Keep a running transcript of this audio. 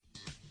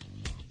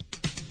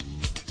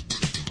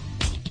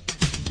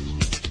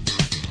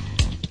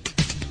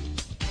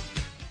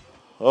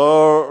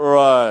All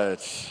right.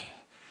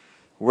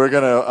 We're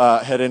going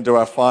to head into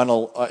our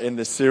final in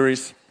this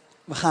series.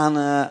 We gaan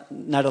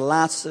naar de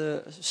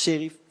laatste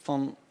serie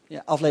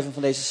aflevering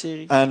van deze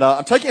serie. And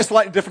I'm taking a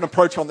slightly different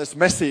approach on this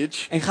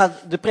message. En ik ga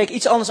de preek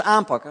iets anders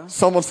aanpakken.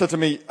 Someone said to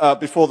me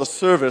before the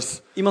service.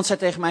 Iemand zei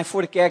tegen mij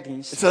voor de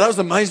kerkdienst. He said, that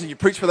was amazing. You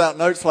preached without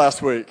notes last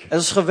week.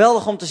 Het is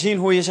geweldig om te zien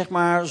hoe je zeg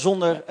maar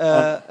zonder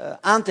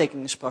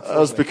aantekeningen sprak. That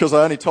was because I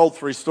only told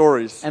 3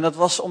 stories. En dat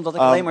was omdat ik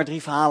alleen maar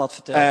 3 verhalen had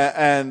verteld.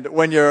 And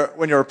when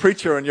you're a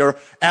preacher and you're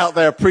out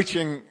there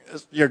preaching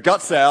your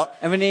guts out.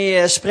 En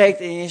wanneer je spreekt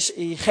en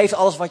je geeft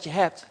alles wat je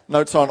hebt.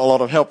 Notes aren't a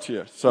lot of help to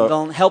you. So,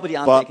 dan helpen die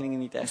aantekeningen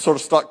niet echt. I'm sort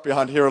of stuck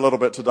behind here a little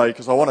bit today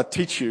because I want to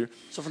teach you.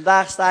 So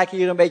vandaag sta ik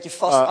hier een beetje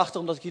vast achter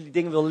omdat ik jullie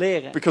dingen wil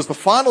leren. Because the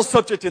final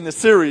subject in this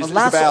series Het is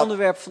laatste about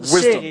onderwerp van de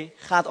wisdom. serie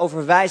gaat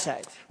over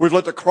wijsheid. We've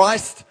looked at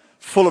Christ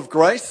full of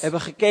grace. We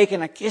hebben gekeken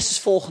naar Christus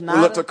vol We've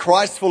looked genade. at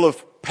Christ full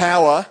of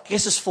power.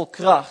 Christus vol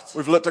kracht.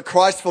 We've looked at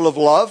Christ full of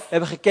love. We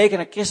hebben gekeken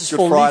naar Christus Good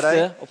vol Friday.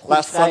 liefde op Goede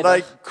Last Sunday,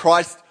 Vrijdag.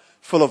 Christ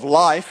full of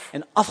life.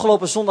 En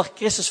afgelopen zondag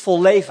Christus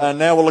vol leven. And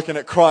now we're looking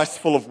at Christ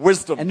full of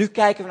wisdom. En nu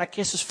kijken we naar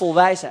Christus vol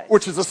wijsheid.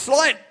 Which is a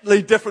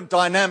slightly different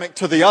dynamic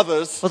to the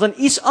others. Wat een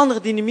iets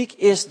andere dynamiek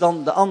is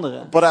dan de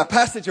andere. But our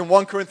passage in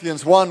 1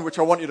 Corinthians 1, which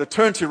I want you to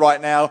turn to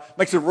right now,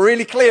 makes it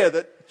really clear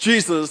that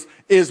Jesus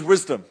is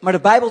wisdom. Maar de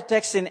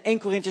Bijbeltekst in 1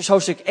 Korintiërs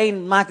hoofdstuk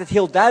 1 maakt het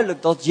heel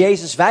duidelijk dat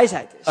Jezus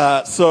wijsheid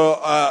is. So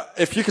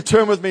if you could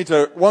turn with me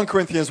to 1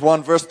 Corinthians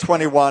 1 verse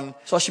 21.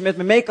 Zoals je met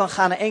me mee kan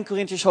gaan naar 1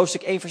 Korintiërs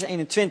hoofdstuk 1 vers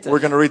 21. We're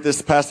going to read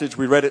this passage.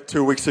 We read it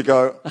 2 weeks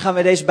ago. Dan gaan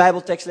we deze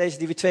Bijbeltekst lezen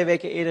die we 2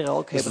 weken eerder al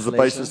ook This hebben is the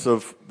gelezen. basis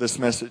of this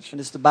message. En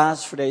dit is de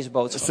basis voor deze It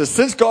boodschap. says,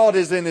 since God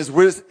is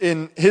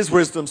in his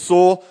wisdom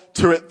saw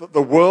to it that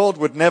the world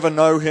would never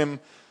know him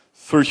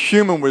through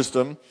human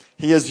wisdom,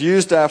 he has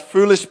used our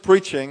foolish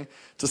preaching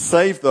to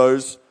save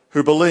those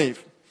who believe.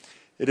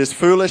 It is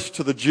foolish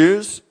to the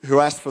Jews who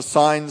ask for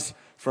signs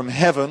from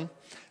heaven,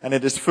 and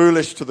it is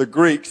foolish to the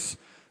Greeks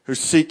who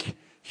seek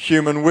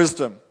human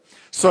wisdom.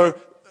 So,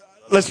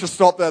 let's just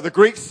stop there. The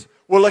Greeks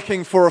were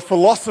looking for a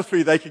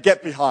philosophy they could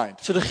get behind.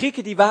 Zo de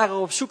Grieken die waren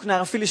op zoek naar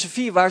een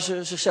filosofie waar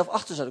ze zichzelf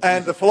achter zouden And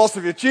kunnen. the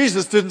philosophy of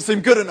Jesus didn't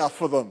seem good enough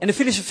for them. En de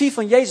filosofie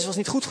van Jezus was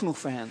niet goed genoeg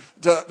voor hen.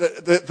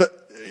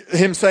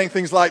 Him saying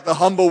things like the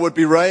humble would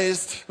be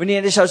raised.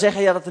 Wanneer hij zou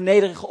zeggen dat de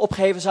nederigen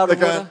opgeheven zouden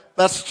They're worden.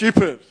 going, that's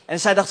stupid. En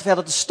zij dachten van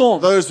dat is stom.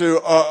 Those who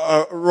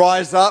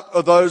rise up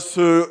are those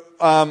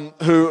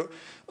who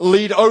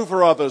lead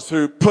over others,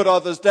 who put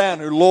others down,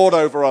 who lord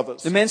over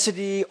others. De mensen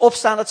die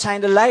opstaan, dat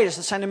zijn de leiders.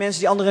 Dat zijn de mensen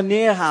die anderen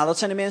neerhalen. Dat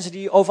zijn de mensen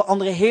die over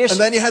anderen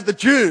heersen. And then you had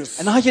the Jews.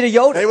 En dan had je de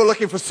Joden. They were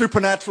looking for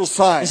supernatural En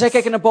signs. zij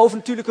keken naar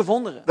bovennatuurlijke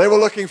wonderen. They were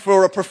looking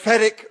for a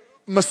prophetic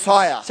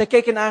Messiah. Zij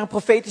keken naar een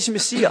profetische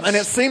Messias. And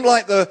it seemed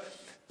like the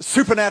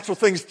supernatural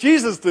things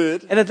Jesus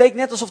did En het leek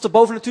net alsof de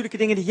bovennatuurlijke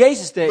dingen die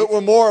Jezus deed, that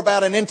were more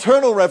about an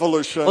internal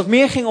revolution, wat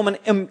meer ging om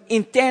een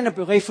interne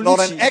not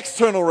revolutie. an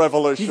external Niet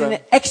revolution, een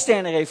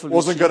externe wasn't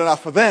revolutie. good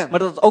enough for them. Maar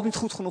dat het ook niet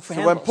goed genoeg voor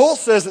So hen when was. Paul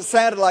says it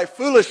sounded like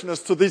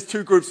foolishness to these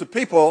two groups of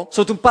people,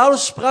 Zo toen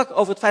Paulus sprak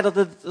over het feit dat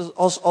het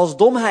als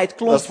domheid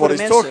klonk that's voor what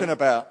de he's talking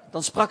mensen, about.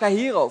 dan sprak hij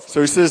hierover. So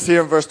he says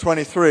here in verse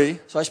 23,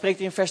 Zo hij spreekt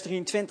hier in vers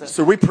 23.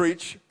 so we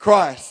preach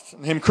Christ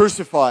and him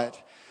crucified.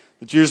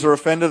 The Jews are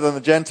offended and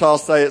the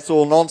Gentiles say it's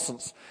all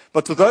nonsense.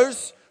 But to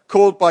those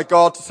called by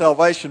God to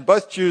salvation,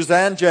 both Jews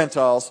and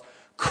Gentiles,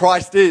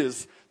 Christ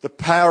is the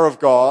power of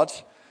God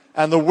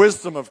and the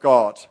wisdom of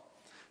God.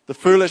 The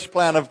foolish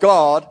plan of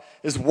God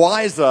is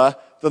wiser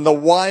than the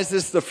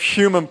wisest of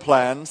human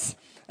plans,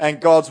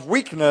 and God's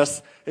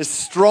weakness is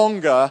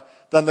stronger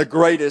than the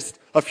greatest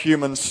of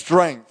human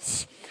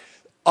strengths.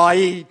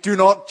 I.e., do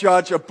not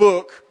judge a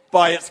book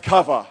by its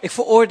cover. Ik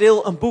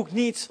veroordeel een boek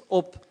niet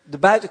op de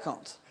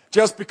buitenkant.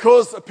 Just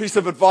because a piece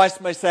of advice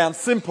may sound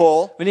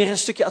simple, Wanneer een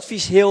stukje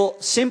advies heel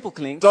simpel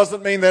klinkt,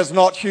 doesn't mean there's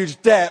not huge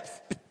depth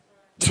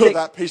to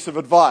that piece of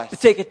advice.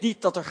 betekent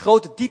niet dat er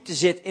grote diepte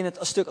zit in het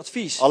stuk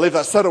advies. I'll leave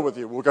that settled with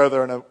you. We'll go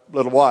there in a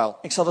little while.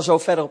 Ik zal er zo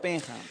verder op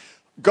ingaan.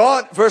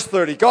 God, verse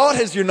 30, God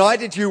has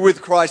united you with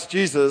Christ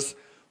Jesus.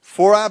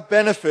 For our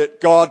benefit,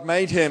 God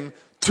made him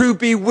to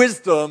be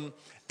wisdom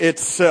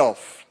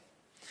itself.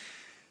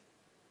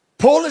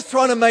 Paul is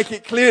trying to make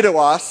it clear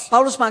to us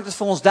Paulus maakt het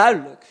voor ons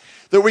duidelijk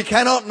that we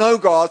cannot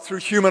know God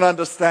through human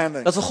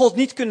understanding dat we God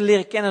niet kunnen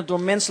leren kennen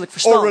door menselijk or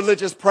verstand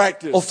religious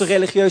practice. of de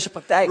religieuze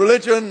praktijk.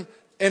 Religion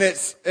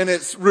in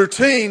its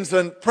routines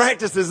and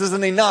practices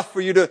isn't enough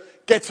for you to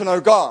get to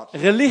know God.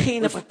 Religie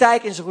in de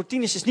praktijk en zijn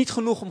routines is niet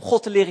genoeg om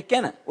God te leren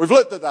kennen. We've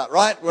looked at that,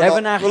 right? Daar hebben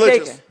we naar religious.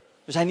 gekeken.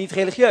 We zijn niet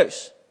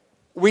religieus.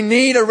 We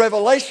need a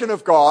revelation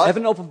of We God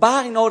hebben een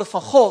openbaring nodig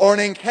van God. or an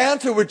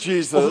encounter with Of een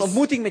Jesus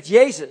ontmoeting met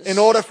Jezus. in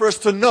order for us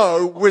to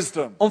know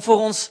wisdom. Om voor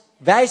ons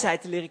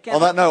wijsheid te leren On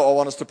kennen. that note, I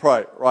want us to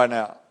pray right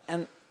now.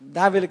 En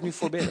daar wil ik nu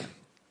voor bidden.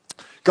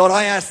 God,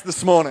 I ask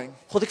this morning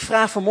God, ik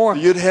vraag that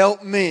vanmorgen you'd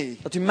help me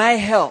dat u mij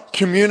helpt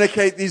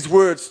communicate these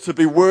words to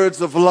be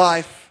words of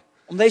life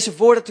Om deze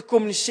woorden te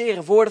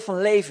communiceren, woorden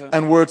van leven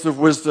and words of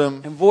wisdom.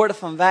 en woorden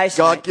van God,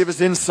 wijsheid. give us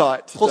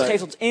insight God today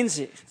geeft ons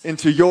inzicht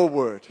into your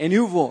word. in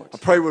uw woord. I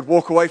pray we'd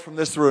walk away from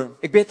this room,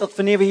 Ik bid dat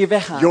wanneer we hier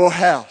weggaan, your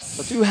house,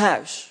 dat uw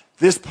huis,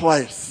 this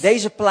place,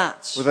 deze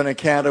plaats, with an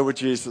encounter with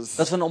Jesus,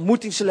 dat we een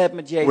ontmoeting zullen hebben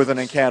met with an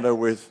Jezus. encounter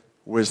with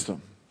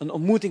wisdom. Een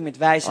ontmoeting met I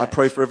wijsheid.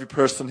 pray for every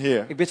person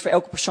here Ik bid voor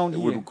elke persoon that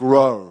hier would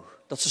grow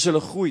dat ze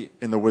zullen groeien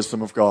in the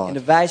wisdom of in God.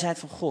 de wijsheid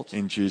van God.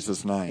 In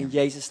Jesus' In name.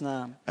 Jezus'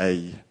 naam.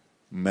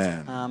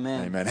 Amen.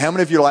 Amen. Amen. How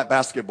many of you like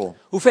basketball?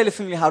 Hoeveel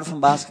van jullie houden van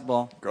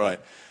basketbal? Great.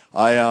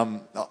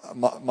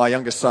 My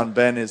youngest son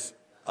Ben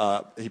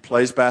he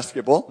plays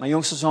basketball. Mijn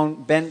jongste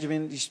zoon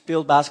Benjamin die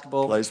speelt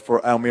basketbal. Plays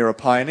for Almere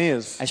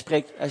Pioneers.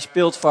 Hij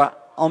speelt voor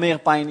Almere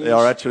They are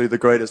Pioneers. actually the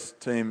greatest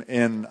team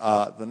in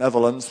the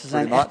Netherlands, Ze pretty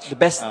zijn much. echt de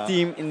beste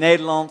team in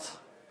Nederland.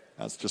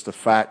 That's just a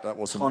fact. That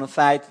Het is gewoon wasn't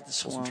een feit. Het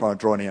is wasn't gewoon, trying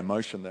to draw any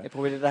emotion there. ik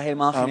probeerde daar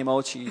helemaal geen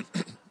emotie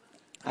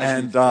uit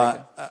And te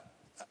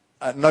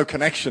trekken. no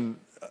connection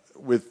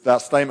with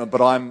that statement, but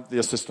I'm the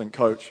assistant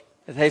coach.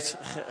 Het heeft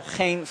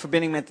geen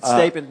verbinding met het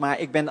statement, maar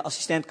ik ben de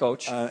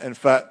assistentcoach. In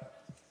fact,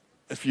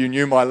 if you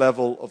knew my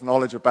level of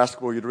knowledge of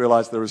basketball, you'd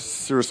realize there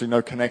is seriously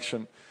no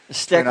connection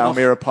between Sterker nog,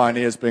 Almere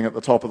Pioneers being at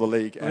the top of the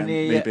league and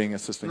wanneer me je being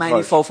assistant mijn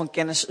coach. niveau van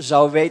kennis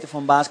zou weten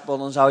van basketbal,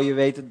 dan zou je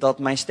weten dat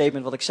mijn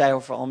statement wat ik zei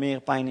over Almere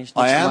Pioneers I niets te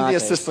am the maken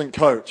heeft. assistant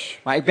coach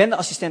Maar ik ben de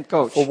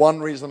assistentcoach. for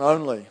one reason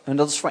only. En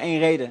dat is voor één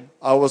reden.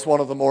 I was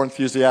one of the more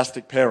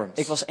enthusiastic parents.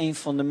 Ik was een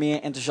van de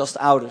meer enthousiaste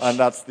ouders. And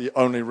that's the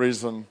only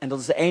reason En dat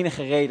is de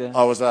enige reden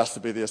I was asked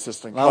to be the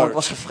assistant waarom ik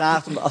was coach.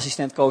 gevraagd om de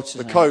assistentcoach te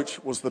The zijn. coach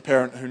was the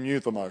parent who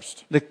knew the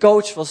most. De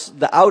coach was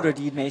de ouder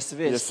die het meeste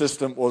The wist.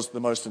 assistant was the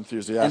most En de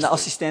enthusiastic.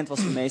 assistent was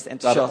de meest That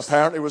enthousiast.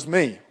 apparently was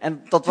me.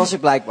 En dat was ik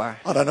blijkbaar.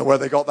 I don't know where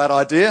they got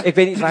that idea. Ik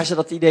weet niet waar ze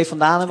dat idee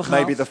vandaan hebben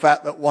Maybe gehaald. the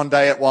fact that one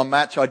day at one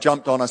match I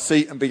jumped on a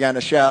seat and began to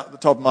shout at the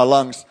top of my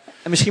lungs.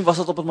 En misschien was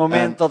dat op het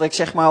moment En- dat ik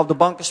zeg maar op de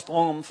banken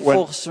sprong om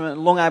vervolgens mijn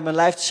long uit mijn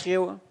lijf te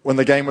schreeuwen. When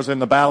the game was in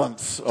the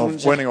balance Toen of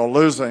zeg- winning or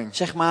losing.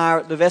 Zeg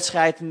maar de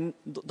wedstrijd,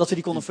 dat we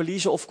die konden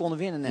verliezen of konden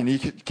winnen. And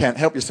net. you can't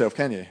help yourself,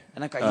 can you? En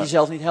dan kan je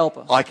jezelf niet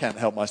helpen. I can't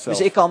help myself.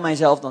 Dus ik kan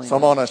mijzelf dan niet So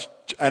I'm helpen.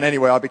 on and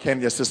anyway, I became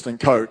the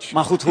assistant coach.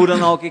 Maar goed, hoe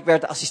dan ook, ik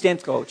werd de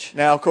assistentcoach.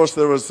 Now, of course,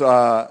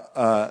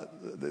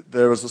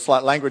 there was a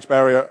slight language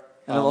barrier.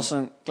 En er was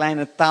een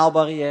kleine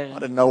taalbarrière. I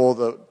didn't know all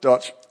the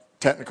Dutch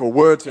technical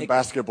words in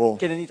basketball. Ik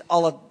kende niet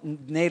alle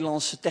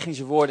Nederlandse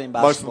technische woorden in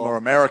Most of them basketbal. are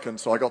American,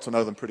 so I got to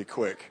know them pretty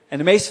quick. En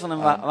de meeste van hen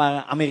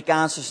waren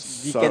Amerikaans,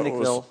 dus die So kende ik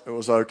wel. it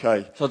was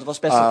okay. Zo, dat was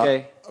best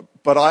oké.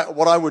 But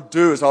what I would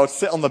do is I would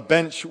sit on the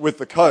bench with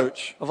the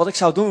coach. Maar wat ik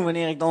zou doen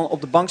wanneer ik dan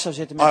op de bank zou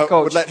zitten met I de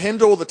would coach, let him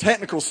do all the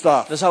technical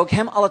stuff dan zou ik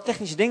hem alle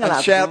technische dingen and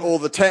laten shout doen. all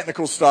the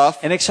technical stuff.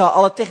 En ik zou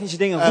alle technische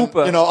dingen And,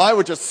 roepen. I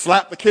would just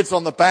slap the kids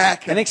on the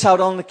back En and ik zou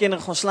dan de kinderen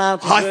gewoon slaan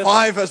op de high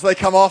rug. five as they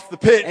come off the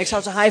En ik pitch.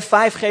 zou ze high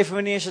five geven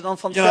wanneer ze dan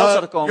van het You veld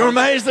know, zouden you're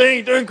komen. amazing,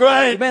 you're doing Je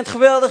great. bent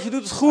geweldig, je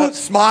doet het goed.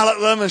 Smile at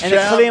them and En ik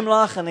shout.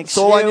 glimlach en ik That's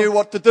all I knew schreeuw.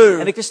 what to do.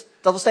 En ik wist,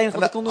 dat was het enige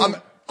wat ik kon doen.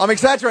 I'm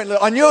exaggerating.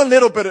 I knew a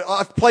little bit.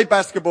 I've played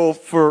basketball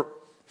for a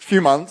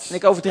few months, En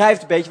ik overdrijf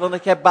het een beetje, want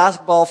ik heb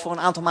basketbal voor een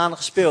aantal maanden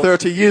gespeeld.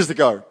 30 years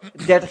ago.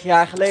 30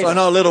 jaar So I geleden.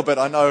 know a little bit.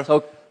 I know Zo,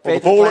 ik what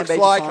weet the er ball een looks klein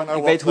beetje like. I van. know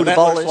Ik what weet the hoe de net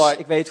bal looks is. like.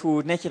 Ik weet hoe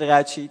het netje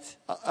eruit ziet.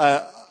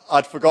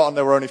 I'd forgotten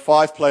there were only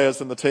 5 players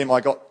in the team.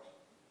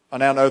 I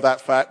now know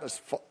that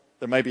fact.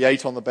 There may be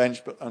 8 on the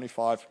bench, but only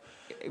 5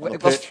 on the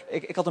pitch.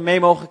 Ik had een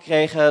memo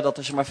gekregen dat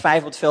er zeg maar 5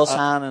 op het veld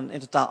staan en in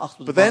totaal 8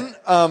 op de But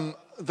bank.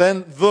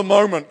 then the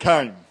moment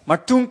came.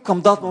 Maar toen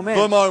kwam dat The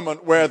moment. moment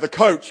where the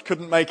coach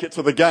couldn't make it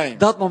to the game.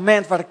 Dat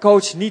moment waar de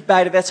coach niet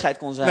bij de wedstrijd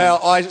kon zijn.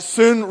 Now, I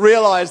soon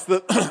realized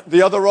that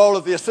the other role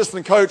of the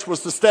assistant coach was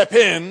to step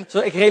in Zo,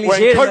 ik when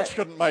realiseerde coach me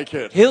couldn't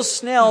make it. heel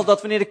snel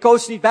dat wanneer de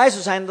coach niet bij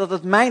zou zijn, dat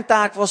het mijn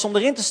taak was om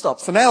erin te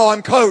stappen. So now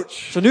I'm coach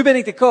Zo, nu ben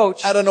ik de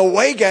coach. at an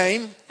away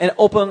game. En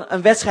op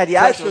een wedstrijd die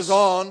uit Pressure's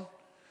was. on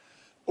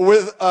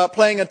with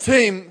playing a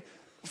team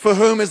for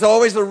whom is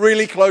always a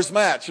really close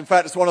match. In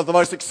fact, it's one of the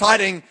most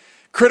exciting,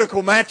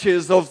 critical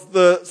matches of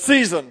the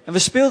season. En we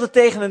speelden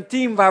tegen een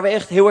team waar we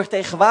echt heel erg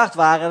tegen gewaagd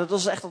waren. Dat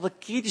was echt al een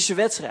kritische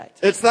wedstrijd.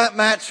 It's that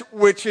match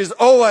which is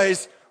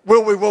always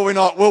will we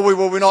not,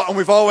 will we not, and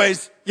we've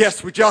always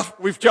yes,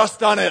 we've just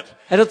done it.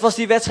 En dat was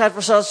die wedstrijd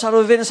waar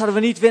zouden we winnen, zouden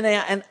we niet winnen.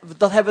 Ja, en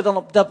dat hebben we dan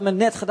op dat moment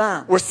net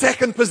gedaan. We're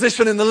second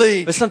position in the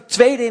league. We staan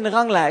tweede in de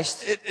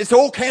ranglijst. It's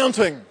all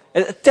counting.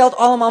 Het telt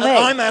allemaal And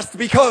mee. I'm asked to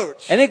be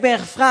coach. En ik ben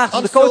gevraagd om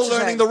I'm de coach still te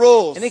learning zijn. the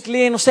rules. En ik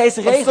leer nog steeds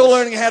de I'm still regels.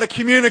 learning how to Ik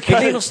leer nog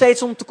communicate.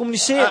 steeds om te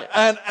communiceren.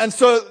 And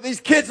so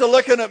these kids are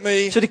looking at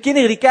me, Zo de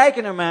kinderen die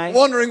kijken naar mij.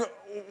 wondering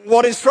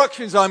what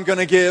instructions I'm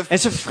going to give, En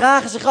ze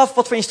vragen zich af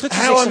wat voor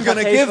instructies How ik ze I'm ga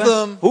gonna give geven.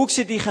 them Hoe ik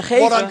ze die ga what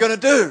I'm geven. going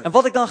to do. En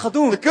wat ik dan ga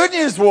doen. The good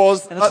news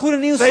was En het goede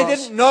nieuws they was-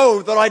 didn't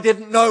know that I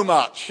didn't know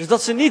much. Dus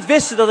dat ze niet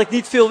wisten dat ik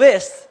niet veel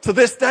wist. To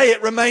this day it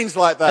remains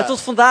like En tot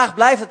that. vandaag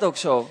blijft het ook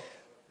zo.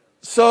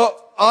 So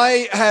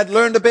I had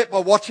learned a bit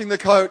by watching the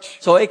coach.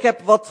 Zo, ik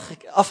heb wat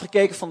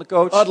afgekeken van de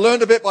coach. I'd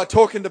learned a bit by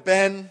talking to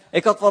Ben.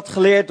 Ik had wat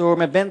geleerd door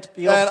met Ben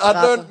hierover And te I'd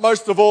praten. learned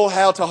most of all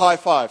how to high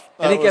five.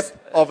 En That ik was heb,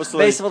 het obviously.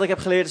 meeste wat ik heb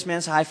geleerd is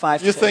mensen high five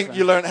You te think you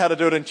geven. learned how to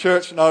do it in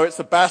church? No, it's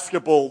a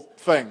basketball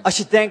thing. Als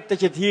je denkt dat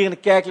je het hier in de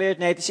kerk leert,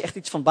 nee, het is echt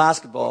iets van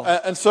basketbal.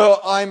 And so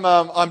I'm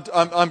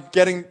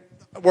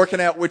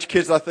working out which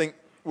kids I think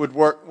would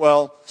work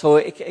well. Zo,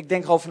 ik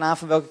denk erover na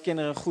van welke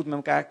kinderen goed met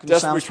elkaar kunnen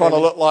Desperately trying to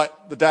samenspelen. look like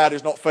the dad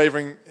who's not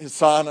favoring his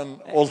son and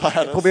all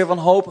that. Ik probeer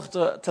wanhopig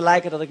te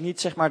lijken dat ik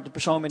niet zeg maar de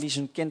persoon ben die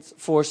zijn kind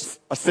voor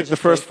I stick the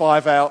first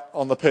 5 out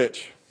on the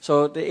pitch,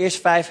 Zo, de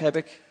eerste 5 heb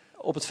ik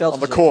op het veld on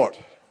the gezet. court,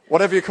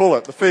 whatever you call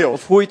it, the field.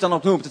 Of hoe je het dan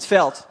ook noemt, het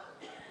veld.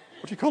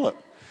 What do you call it?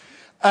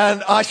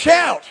 And I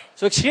shout,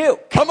 Zo, ik schreeuw.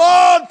 "Come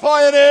on,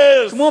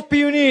 pioneers!" Kom op,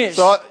 pioniers.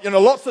 So,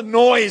 lots of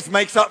noise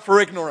makes up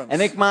for ignorance.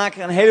 En ik maak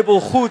een heleboel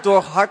goed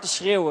door hard te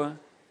schreeuwen.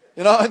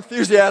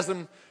 Enthusiasm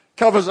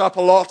covers up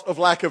a lot of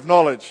lack of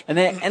knowledge. En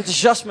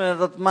enthousiasme,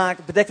 dat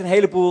bedekt een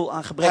heleboel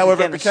aan gebrek aan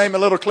However, it kennis. became a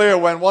little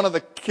clear when one of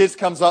the kids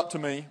comes up to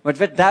me Maar het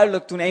werd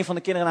duidelijk toen een van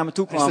de kinderen naar me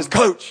toe and he kwam.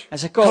 says, "Coach, Hij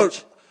zei, coach,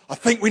 I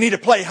think we need to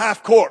play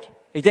half court."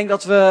 ik denk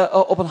dat we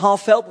op een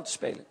half veld moeten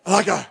spelen.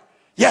 And I go,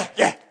 yeah.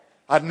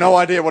 I had no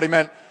idea what he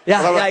meant. But I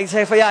Ja, went, ik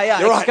zei van ja,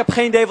 You're right. ik heb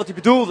geen idee wat hij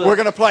bedoelde. We're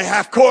going to play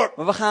half court.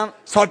 Maar we gaan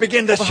So I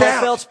begin to op een half shout,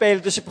 veld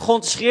spelen, dus ik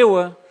begon te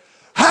schreeuwen.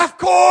 half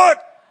court!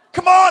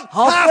 Come on,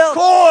 Half half veld.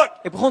 court!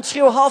 Ik begon te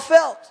schreeuwen, half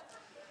veld.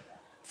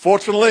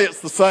 Fortunately, it's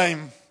the same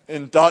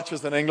in Dutch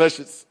as in English.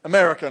 It's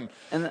American.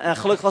 En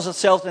gelukkig was het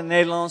hetzelfde in het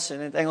Nederlands en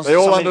in het Engels en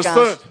They het all Amerikaans.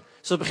 understood.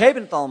 Ze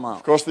begrepen het allemaal.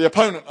 Of course, the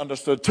opponent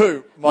understood too,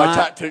 my Maar-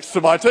 tactics to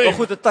my Maar team.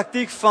 goed, de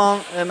tactiek van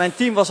mijn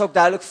team was ook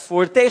duidelijk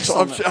voor de So I'm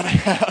tegenstander.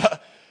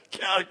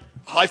 shouting,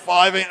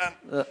 high-fiving.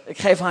 Ik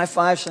geef high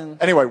fives en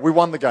Anyway, we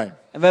won the game.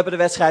 we hebben de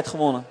wedstrijd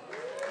gewonnen.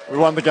 We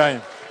won the game.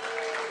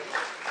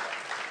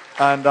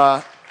 And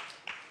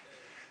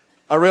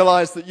I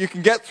realized that you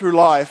can get through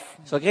life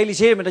Zo, ik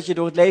realiseer me dat je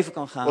door het leven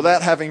kan gaan.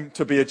 without having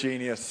to be a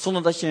genius.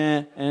 Zonder dat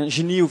je een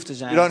genie hoeft te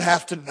zijn. You don't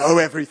have to know Je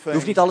hoeft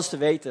everything. niet alles te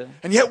weten.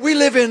 And yet we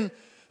live in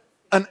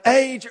an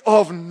age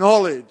of En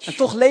knowledge.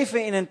 toch leven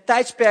we in een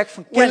tijdsperk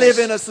van We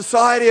live in kennis. a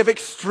society of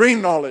extreme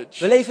knowledge.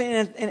 We leven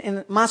in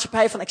een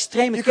maatschappij van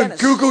extreme You can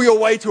kennis. Google your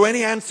way to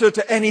any answer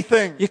to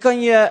anything. Je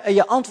kan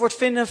je antwoord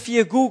vinden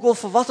via Google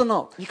voor wat dan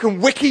ook. You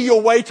can wiki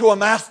your way to a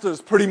master's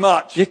pretty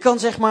much. Je kan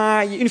zeg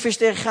maar je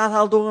universitaire graad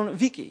halen door een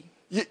wiki.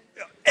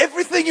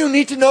 Everything you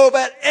need to know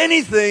about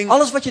anything,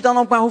 Alles wat je dan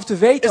ook maar hoeft te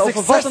weten Is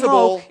over wat dan ook,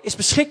 accessible. is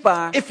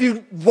beschikbaar if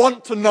you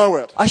want to know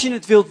it. als je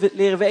het wilt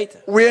leren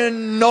weten. We're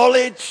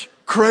knowledge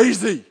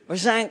crazy. We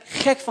zijn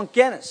gek van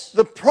kennis.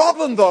 The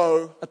problem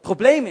though Het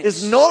probleem is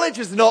is, knowledge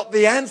is not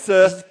the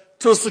answer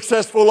to a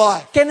successful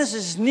life. kennis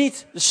is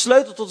niet de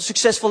sleutel tot een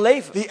succesvol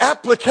leven. The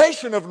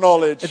application of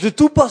knowledge De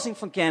toepassing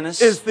van kennis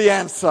is the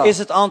answer, is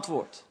het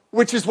antwoord.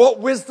 which is what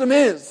wisdom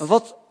is.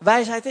 Wat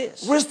wijsheid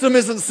is. Wisdom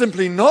isn't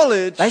simply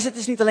knowledge. Wijsheid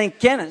is niet alleen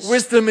kennis.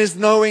 Wisdom is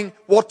knowing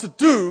what to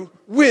do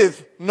with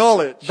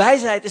knowledge.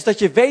 Wijsheid is dat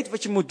je weet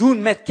wat je moet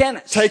doen met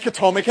kennis. Take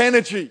atomic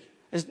energy.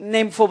 Dus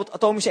neem bijvoorbeeld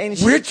atomische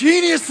energie. We're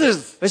geniuses.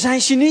 We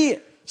zijn genieën.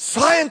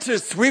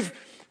 Scientists, we've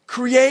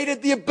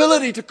created the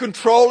ability to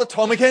control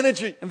atomic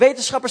energy. En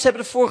wetenschappers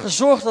hebben ervoor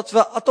gezorgd dat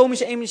we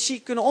atomische energie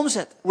kunnen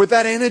omzetten. With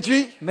that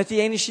energy, Met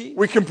die energie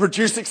we can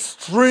produce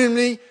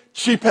extremely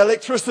cheap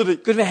electricity.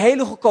 kunnen we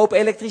hele goedkope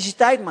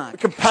elektriciteit maken.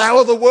 We can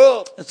power the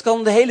world. Het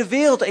kan de hele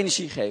wereld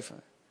energie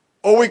geven.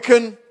 Or we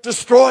can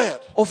destroy it.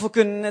 Of we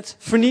kunnen het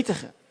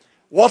vernietigen.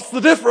 What's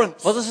the difference?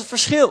 Wat is het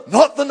verschil?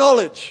 Not the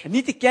knowledge, En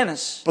niet de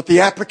kennis, but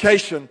the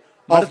application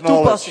maar of de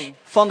toepassing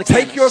knowledge. van de Take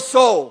your kennis.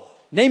 soul,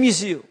 Neem je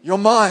ziel, your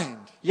mind,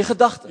 je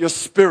gedachten, your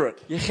spirit.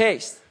 je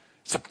geest.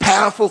 It's a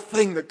powerful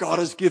thing that God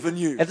has given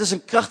you. Het is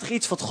een krachtig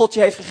iets wat God je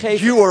heeft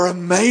gegeven. You are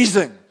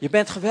amazing. Je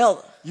bent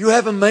geweldig. You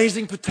have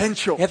amazing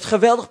potential. Je hebt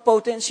geweldig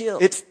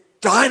potentieel. It's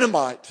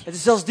dynamite. Het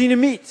is zelfs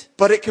dynamiet.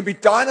 But it can be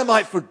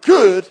dynamite for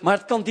good Maar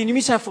het kan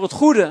dynamiet zijn voor het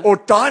goede.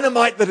 or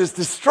dynamite that is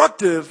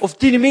destructive, Of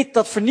dynamiet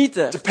dat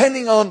vernietigt.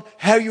 depending on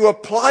how you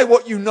apply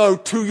what you know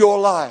to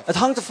your life. Het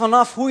hangt er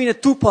vanaf hoe je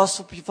het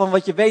toepast van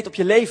wat je weet op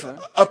je leven.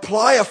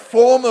 Apply a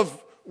form of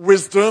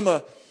wisdom,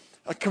 a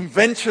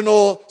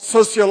conventional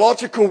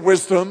sociological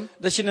wisdom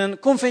Dat je een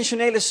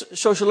conventionele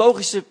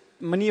sociologische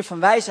manier van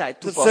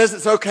wijsheid that toepast. says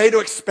it's okay to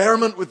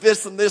experiment with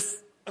this and this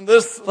and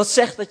this. Wat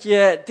zegt dat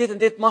je dit en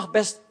dit mag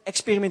best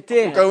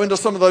experimenteren. Go into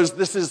some of those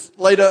this is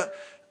later.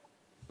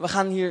 We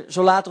gaan hier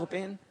zo later op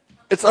in.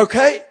 It's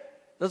okay.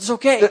 Dat is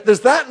oké. There's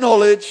that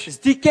knowledge. Dus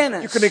die You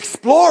kennis. can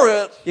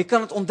explore it, Je kan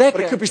het but it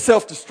ontdekken. could be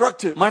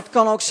self-destructive. Maar het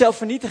kan ook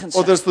zelfvernietigend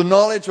Or zijn. there's the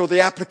knowledge or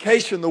the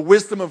application, the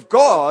wisdom of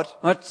God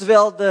Maar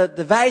terwijl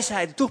de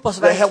wijsheid, de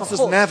toepassende that wijsheid helps van us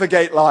God,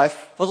 navigate life.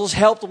 wat ons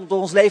helpt om door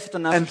ons leven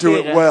te do it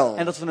navigeren. well.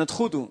 En dat we het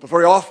goed doen. But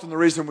very often the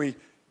reason we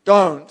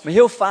don't Maar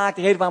heel vaak,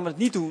 de reden waarom we het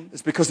niet doen,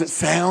 is because it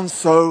sounds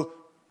so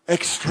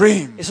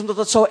extreme is omdat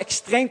het zo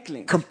extreem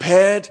klinkt.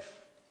 compared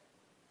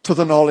to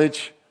the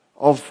knowledge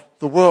of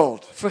the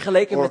world,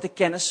 Vergeleken Or- met de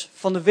kennis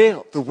van de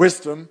wereld. the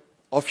wisdom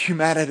of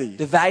humanity.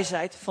 De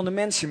wijsheid van de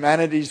mens.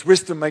 Humanity's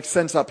wisdom makes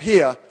sense up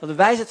here, Want de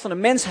wijsheid van de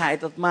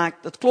mensheid,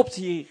 dat klopt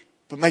hier.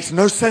 but makes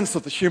no sense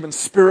of the human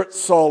spirit,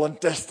 soul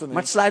and destiny.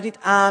 Maar het sluit niet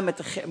aan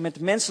met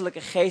de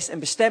menselijke geest en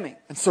bestemming.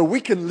 And so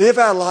we can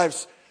live our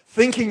lives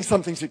thinking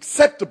something's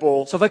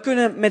acceptable Zo, wij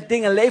kunnen met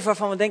dingen leven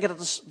waarvan we denken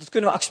dat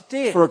kunnen we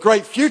accepteren. for a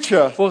great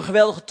future, Voor een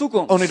geweldige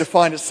toekomst. only to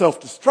find it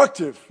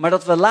self-destructive. Maar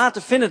dat we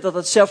later vinden dat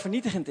het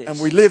zelfvernietigend is. And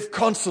we live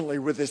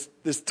constantly with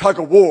this tug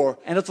of war,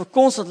 En dat we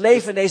constant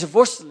leven in deze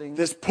worsteling.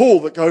 this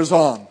pull that goes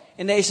on.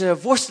 In deze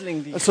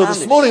worsteling die And so gaande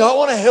this is. morning I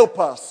want to help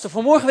us Zo,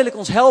 vanmorgen wil ik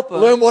ons helpen.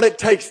 learn what it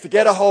takes to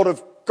get a hold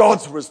of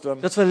God's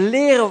wisdom, Dat we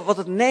leren wat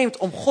het neemt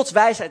om Gods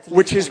wijsheid te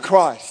which leren. is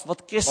Christ. Wat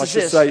I Christus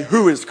should is. say,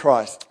 who is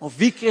Christ? Of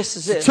wie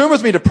Christus is. Turn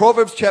with me to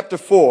Proverbs chapter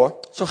 4,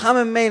 Zo gaan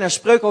we mee naar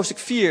Spreuken hoofdstuk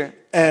 4.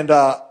 and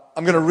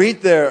I'm going to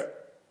read there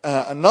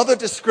another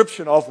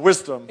description of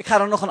wisdom Ik ga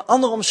er nog een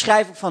andere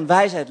omschrijving van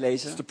wijsheid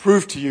lezen. to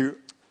prove to you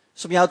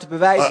Dus om jou te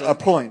bewijzen. a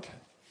point.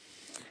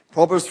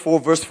 Proverbs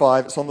 4 verse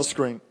 5, it's on the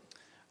screen.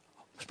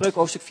 Spreuken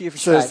hoofdstuk 4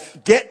 vers It says, 5.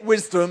 get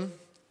wisdom,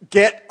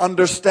 get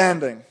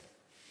understanding.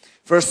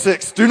 Verse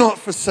 6, do not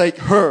forsake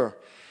her,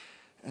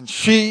 and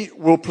she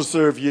will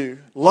preserve you.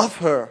 Love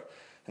her,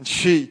 and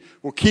she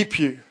will keep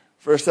you.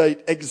 Verse 8,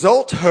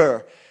 exalt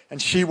her,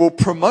 and she will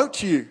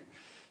promote you.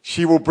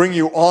 She will bring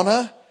you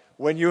honor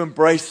when you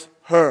embrace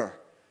her.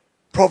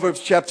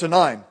 Proverbs chapter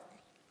 9.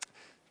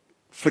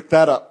 Flick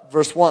that up.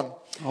 Verse 1.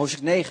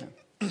 Hoofdstuk 9.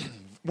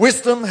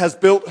 Wisdom has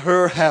built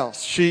her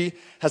house. She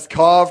has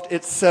carved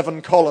its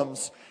 7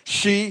 columns.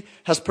 She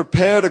has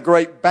prepared a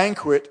great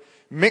banquet,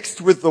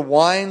 mixed with the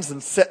wines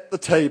and set the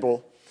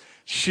table.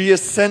 She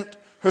has sent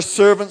her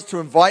servants to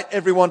invite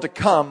everyone to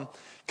come.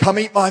 Come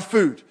eat my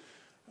food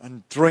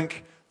and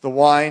drink the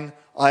wine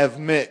I have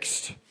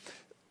mixed.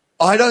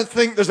 I don't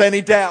think there's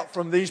any doubt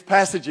from these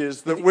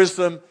passages that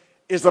wisdom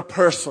is a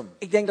person.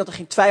 Ik denk dat er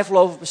geen twijfel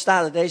over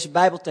bestaat in deze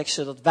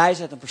Bijbelteksten dat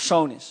wijsheid een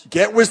persoon is.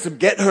 Get wisdom,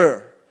 get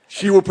her.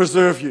 She will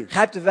preserve you.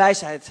 Grijp de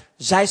wijsheid,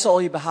 zij zal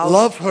je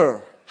behouden. Love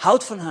her.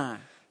 Houd van haar.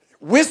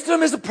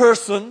 Wisdom is a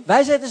person.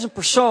 Wijsheid is een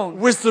persoon.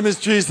 Wisdom is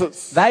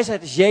Jesus.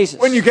 Wijsheid is Jezus.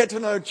 When you get to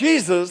know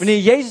Jesus Wanneer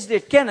je Jezus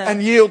leert kennen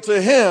and yield to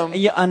Him,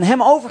 en je aan hem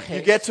you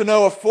overgeeft, get to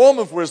know a form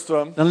of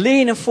wisdom dan leer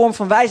je een vorm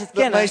van wijsheid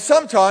that may kennen.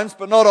 sometimes,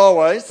 but not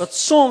always, Dat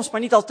soms,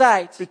 maar niet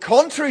altijd, be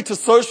contrary to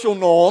social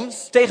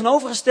norms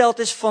tegenovergesteld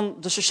is van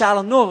de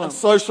sociale norm and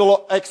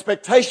social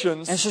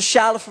expectations, en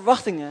sociale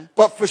verwachtingen.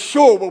 but for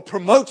sure will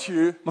promote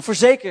you, Maar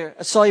voorzeker,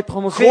 het zal je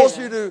cause you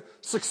promoveren. to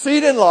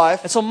succeed in life,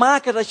 Het zal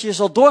maken dat je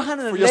zal doorgaan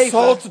in for het your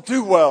soul leven. to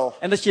do well,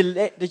 En dat je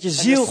and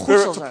ziel your goed zal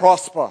spirit to zijn.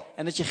 prosper.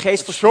 En dat je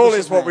geest That surely voorspoedig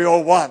is zal what we zijn.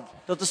 all want.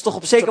 Dat is toch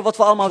op zeker wat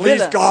we allemaal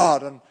Please willen.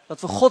 God and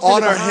Dat we God willen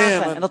honor Him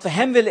behagen. and En dat we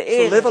hem willen to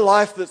live eren. a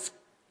life that's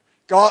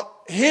got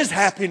His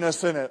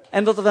happiness in it.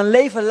 En dat we een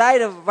leven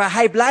leiden waar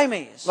hij blij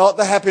mee is. Not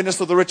the happiness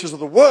of the riches of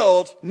the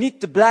world,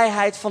 Niet de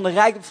blijheid van de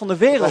rijkdom van de the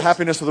wereld.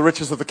 happiness of the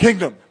riches of the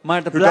kingdom.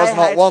 Maar de Who does not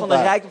blijheid want van de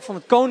that? rijkdom van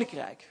het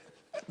koninkrijk.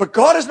 But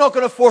God is not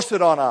going to force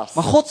it on us.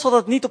 Maar God zal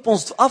dat niet op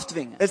ons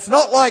afdwingen. It's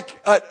not like,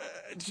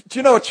 do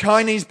you know a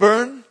Chinese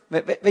burn?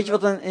 Weet je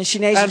wat een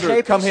Chinese Andrew,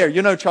 greep come is? here.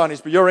 You know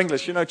Chinese, but you're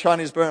English. You know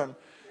Chinese burn.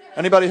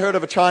 Anybody heard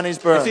of a Chinese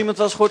Heeft burn? iemand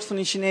wel eens gehoord van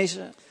die Chinese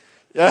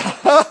Yeah.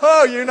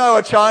 Oh, you know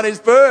a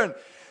Chinese burn.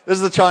 This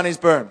is a Chinese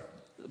burn.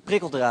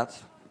 prikkeldraad?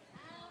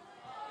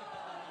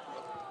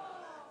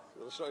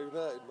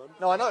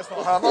 No, I know it's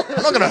not harm.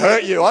 I'm not going to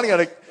hurt you.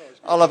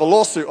 I'll have a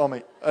lawsuit on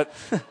me.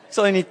 Ik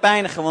zal je niet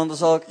pijnigen, want dan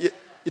zal ik You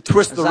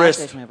twist een the zaak wrist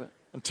tegen me hebben.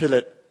 until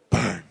it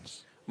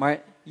burns. Maar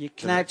je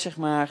knijpt zeg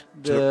maar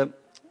de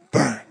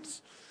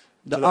Burns.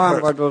 arm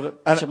hurts. waardoor het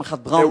And zeg maar, gaat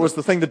it branden. was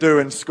the thing to do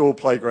in school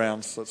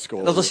playgrounds at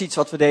school. Dat was iets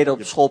wat we deden op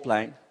het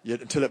schoolplein.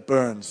 Until it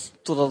burns.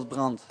 Totdat het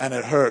brandt. And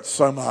it hurts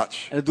so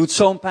much. En het doet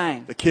zo'n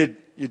pijn. The kid,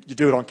 you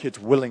do it on kids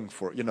willing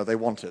for it. You know, they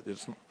want it.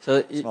 It's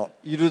Zo, not.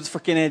 je doet het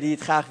voor kinderen die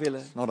het graag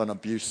willen. not an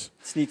abuse.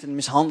 Het is niet een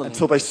mishandeling.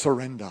 Until they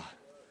surrender.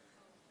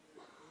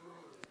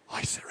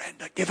 I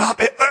surrender. Give up.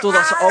 It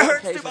Totdat ze hurts too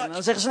overgeven. En much.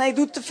 dan zeggen ze, nee, het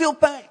doet te veel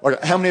pijn.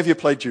 Okay, how many of you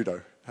played judo? How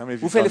many of you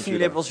Hoeveel done van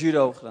jullie hebben judo?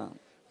 wel eens judo gedaan?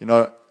 You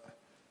know,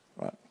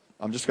 right.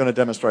 I'm just going to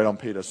demonstrate on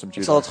Peter some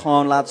Ik zal judo. het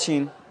gewoon laten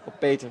zien op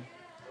Peter.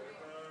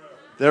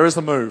 There is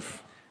a move.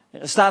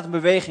 Er staat een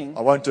beweging.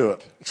 I won't do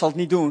it Ik zal het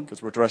niet doen.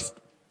 because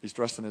he's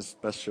dressed in his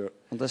best shirt.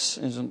 Want dat is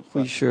in zijn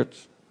goede shirt.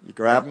 You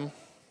grab him.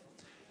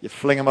 You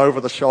fling him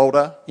over the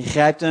shoulder. Je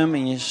grijpt hem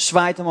en je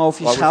zwaait hem over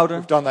je Well, schouder.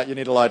 we've done that. You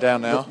need to lie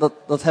down now.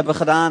 Dat hebben we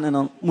gedaan en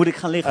dan moet ik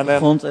gaan liggen op And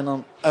de then- grond. En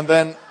dan And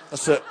then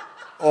that's it.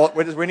 Oh,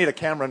 we need a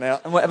camera now.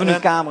 en we hebben nu een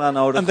camera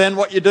nodig. And then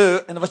what you do?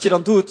 En wat je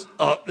dan doet,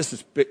 Oh, this is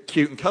a bit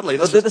cute and cuddly.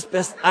 This dit is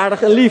best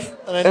aardig en lief.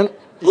 And then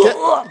you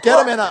get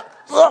him in a.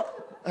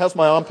 How's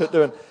my armpit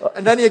doing?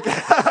 And then you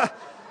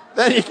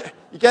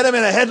get him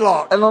in a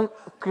headlock. En dan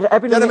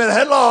heb je Get him in hem a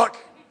headlock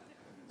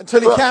until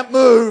he can't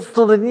move,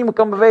 tot hij niet meer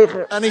kan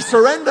bewegen. and he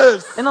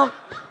surrenders. En dan,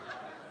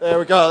 There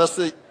we go. That's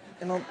the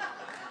en dan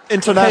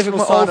international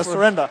me sign of over.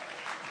 surrender.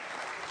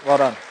 Well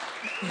done.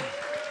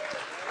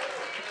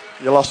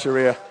 You lost your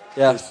ear.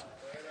 ja. Please.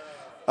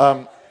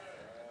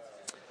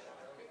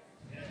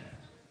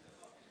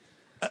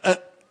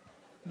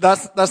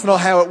 That's not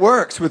how it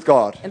works with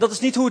God. En dat is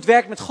niet hoe het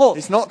werkt met God.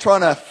 He's not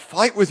trying to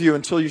fight with you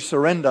until you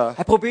surrender.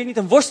 Hij probeert niet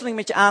een worsteling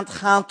met je aan te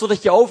gaan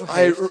totdat je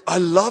overgeeft. I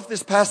love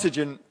this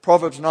passage in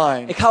Proverbs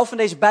 9. Ik hou van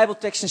deze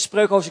Bijbeltekst in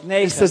Spreuken hoofdstuk He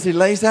 9. says he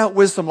lays out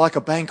wisdom like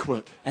a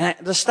banquet. En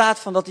er staat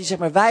van dat hij zeg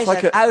maar wijsheid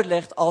It's like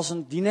uitlegt als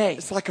een diner.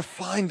 It's like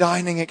a fine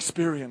dining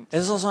experience.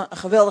 Het is als een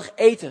geweldig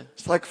eten.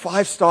 It's like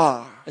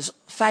 5-star. Het is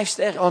 5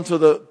 sterren. Onto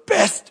the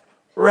best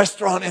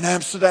restaurant in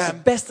Amsterdam.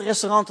 Het beste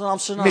restaurant in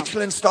Amsterdam.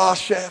 Michelin star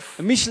chef.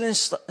 Een Michelin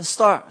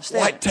ster.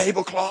 White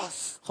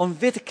tablecloths. Gewoon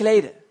witte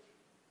kleden.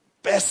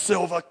 Best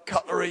silver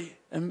cutlery.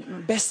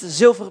 Een beste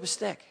zilveren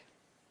bestek.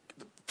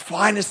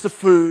 Finest of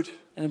food.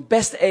 En het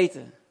beste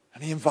eten.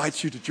 And he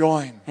invites you to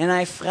join. En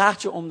hij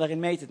vraagt je om daarin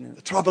mee te doen.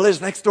 The trouble is,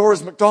 next door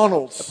is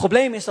McDonald's. Het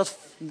probleem is dat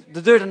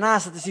de deur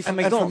daarnaast, dat is die van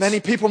And for McDonald's.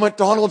 many people,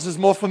 McDonald's is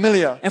more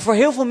familiar. En voor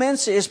heel veel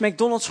mensen is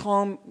McDonald's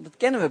gewoon, dat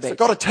kennen we It's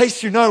beter. got a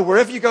taste you know.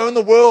 Wherever you go in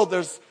the world,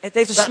 there's Het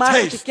heeft een that smaak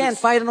dat je taste. kent,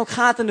 waar je dan ook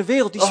gaat in de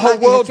wereld. Die The smaak whole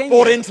die world herken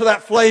bought je. into that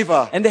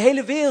flavor. En de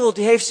hele wereld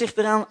die heeft zich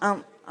eraan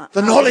aan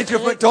The knowledge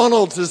of gereed.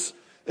 McDonald's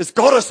is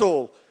got us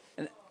all.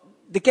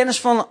 De kennis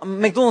van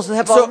McDonald's, dat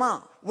hebben we So,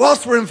 allemaal.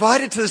 whilst we're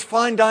invited to this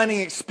fine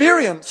dining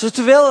experience, Dus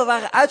terwijl we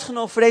waren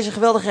uitgenodigd voor deze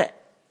geweldige,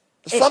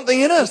 there's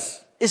something in us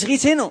is er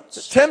iets in ons.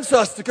 that tempts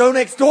us to go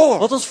next door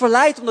Wat ons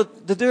verleidt om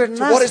de deur to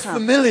naast what te is gaan.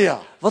 familiar.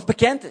 Wat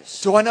bekend is.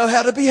 Do I know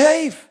how to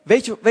behave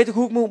Weet ik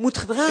hoe ik me moet in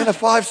gedragen?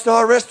 a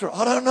 5-star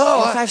restaurant? I don't know.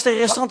 In een 5-sterren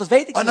restaurant, dat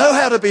weet ik I niet. know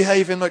how to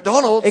behave in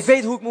McDonald's. Ik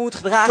weet hoe ik me moet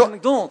gedragen in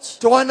McDonald's.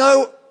 Do I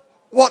know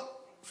what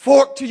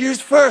fork to use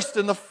first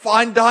in the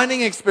fine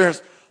dining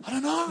experience? I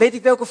don't know. Weet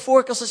ik welke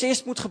vork als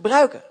eerst moet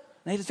gebruiken?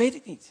 Nee, dat weet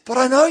ik niet. But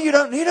I know you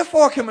don't need a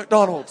fork in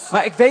McDonald's.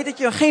 Maar ik weet dat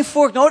je geen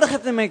vork nodig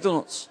hebt in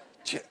McDonald's.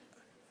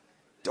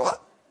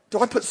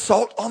 Do I put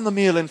salt on the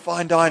meal in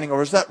fine dining,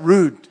 or is that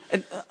rude?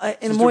 En,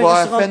 in een Do mooi I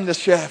restaurant offend the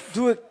chef?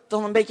 doe ik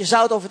dan een beetje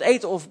zout over het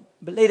eten of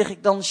beledig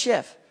ik dan de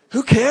chef?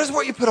 Who cares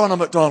what you put on a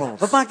McDonald's?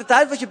 Wat maakt het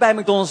uit wat je bij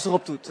McDonald's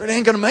erop doet? It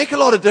ain't going to make a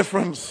lot of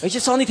difference. Weet je,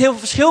 het zal niet heel veel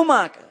verschil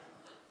maken.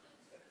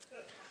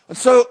 And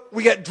so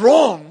we get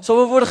drawn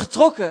Zo we worden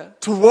getrokken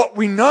to what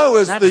we know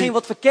as naar hetgeen the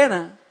wat we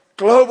kennen.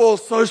 global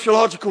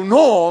sociological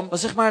norm. Wat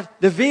zeg maar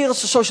de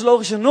wereldse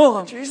sociologische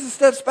norm. Jesus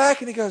steps back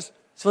and he goes,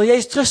 Terwijl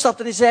Jezus terugstapt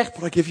en hij zegt,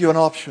 but I give you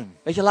an option.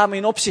 weet je, laat me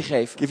een optie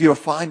geven. Give you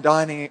a fine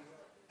dining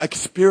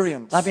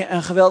experience. Laat me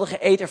een geweldige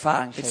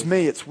eetervaring It's geven.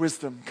 me, it's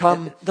wisdom.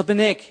 Come, Dat ben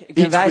ik. Ik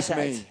ben eat with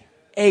wijsheid. me.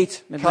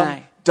 Eet met come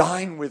mij.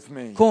 dine with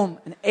me. Kom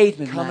en eet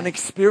met Come and mij.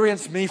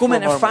 experience me Kom for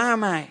en a moment. ervaar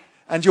mij.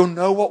 And you'll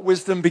know what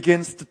wisdom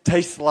begins to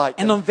taste like.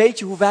 En dan weet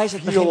je hoe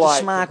wijsheid Feel begint te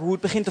like. smaken, hoe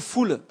het begint te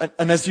voelen.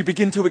 And as you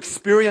begin to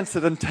experience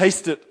it and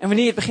taste it, En wanneer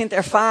je het begint te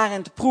ervaren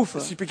en te proeven,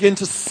 as you begin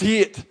to see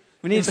it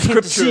wanneer in je het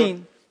begint te scripture,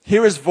 zien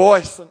hear his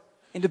voice and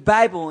in de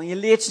Bijbel en je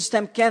leert zijn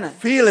stem kennen.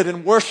 feel it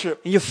in worship,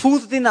 En je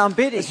voelt het in de as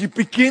aanbidding. you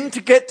begin to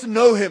get to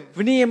know him,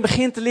 Wanneer je hem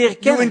begint te leren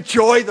you kennen,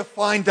 enjoy the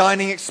fine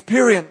dining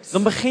experience.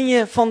 dan begin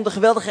je van de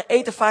geweldige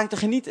eetervaring te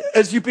genieten.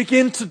 As you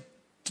begin to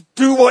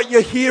do what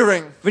you're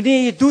hearing,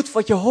 Wanneer je doet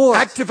wat je hoort,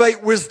 activate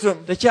wisdom,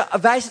 dat je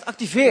wijsheid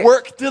activeert,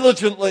 work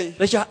diligently,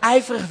 dat je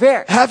ijverig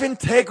werkt, have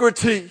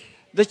integrity,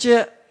 dat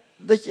je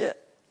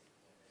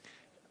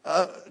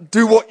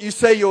do what you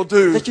say you'll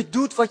do, Dat je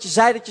doet wat je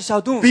zei dat je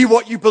zou doen. be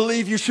what you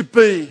believe you should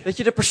be. Dat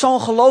je de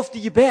persoon gelooft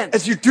die je bent.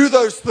 As you do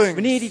those Wanneer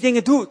je things, die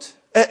dingen doet.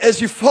 as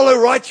you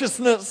follow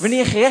righteousness Wanneer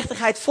je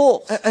gerechtigheid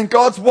volgt. and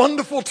God's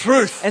wonderful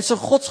truth En zijn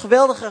Gods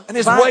geweldige and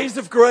his waarheid. ways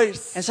of grace,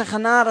 En zijn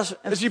genades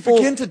en as you volgt.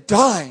 begin to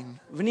dine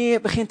Wanneer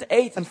je begint te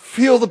eten. and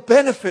feel the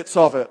benefits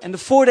of it, En de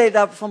voordelen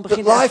daarvan that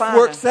begint te life ervaren.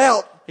 works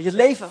out Dat je het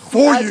leven goed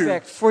for you.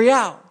 uitwerkt voor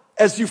jou.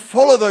 as you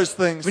follow those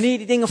things, Wanneer je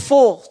die dingen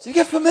volgt. you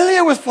get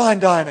familiar with fine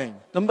dining.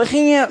 Dan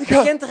begin je go,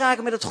 bekend te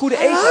raken met het goede I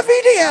eten.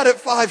 love eating out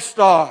at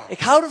 5-star. Ik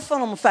hou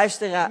ervan om een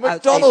 5-sterren uit te eten.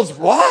 McDonald's,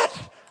 what?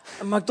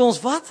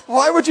 McDonald's wat?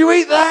 Why would you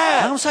eat that?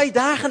 Waarom zou je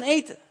daar gaan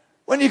eten?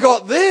 When you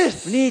got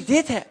this? Wanneer je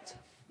dit hebt.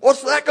 What's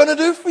that going to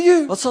do for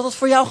you? Wat zal dat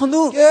voor jou gaan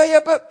doen?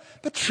 Yeah,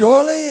 but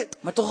surely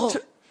Maar toch,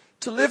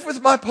 to live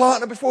with my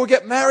partner before we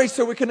get married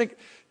so we can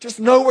just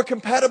know we're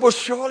compatible,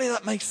 surely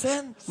that makes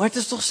sense. maar het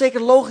is toch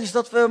zeker logisch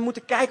dat we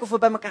moeten kijken of we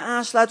bij elkaar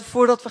aansluiten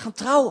voordat we gaan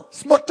trouwen.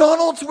 It's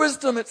McDonald's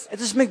wisdom. It's Het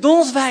is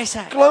McDonald's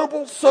wijsheid.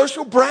 global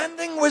social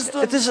branding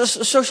wisdom. Het is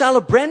een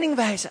sociale branding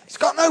wijsheid. It's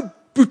got no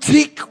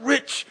boutique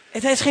rich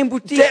Het heeft geen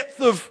boutique depth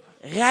of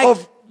rijk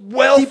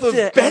wealth diepte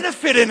of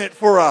benefit in it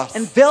for us.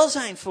 en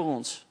welzijn voor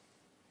ons.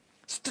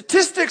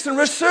 Statistics and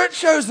research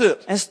shows it.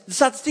 En de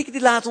statistieken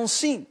die laten ons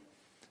zien.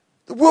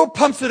 The world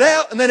pumps it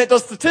out and then it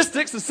does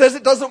statistics and says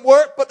it doesn't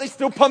work, but they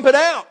still pump it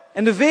out.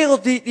 En de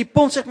wereld die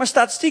pompt zeg maar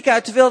statistieken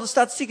uit, terwijl de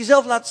statistieken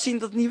zelf laten zien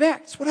dat het niet werkt.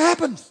 That's what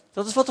happens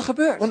Dat is wat er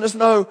gebeurt. when there's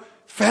no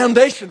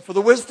foundation for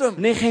the wisdom.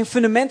 Wanneer er geen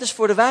fundament is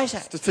voor de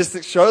wijsheid.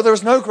 Statistics show there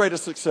is no greater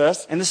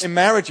success And this- in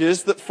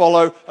marriages that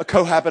follow a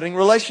cohabiting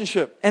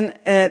relationship. En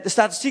de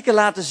statistieken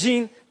laten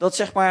zien dat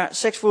zeg maar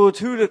seks voor het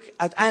huwelijk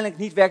uiteindelijk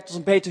niet werkt als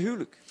een beter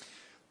huwelijk.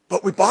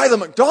 But we buy the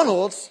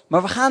McDonald's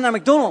Maar we gaan naar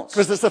McDonald's.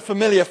 because it's a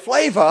familiar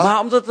flavor. Maar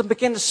omdat het een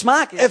bekende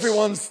smaak is.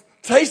 Everyone's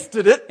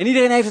tasted it. En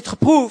iedereen heeft het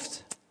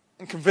geproefd.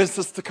 and convinced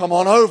us to come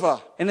on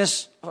over. En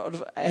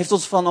heeft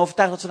ons van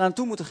overtuigd dat we daar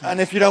naartoe moeten gaan. And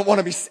if you don't want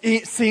to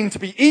be seen to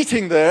be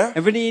eating there,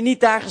 En wanneer je niet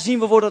daar gezien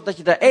wil worden dat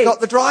je daar you got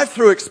eet, the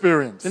drive-through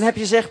experience. dan heb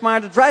je zeg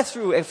maar de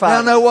drive-thru Now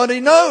ervaring. nobody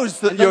knows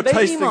that En dan you're weet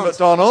tasting niemand.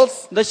 McDonald's.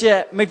 Dat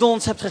je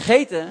McDonald's hebt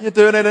gegeten, You're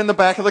doing it in the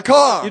back of the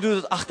car. je doet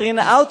het achter in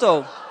de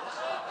auto.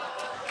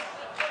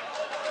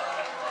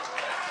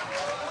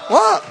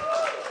 What?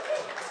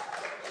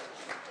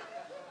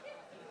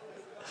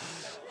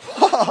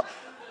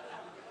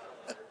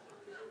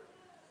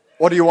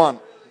 What do you want?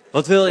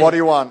 Wat wil What do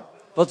je? you want?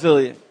 Wat wil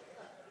je?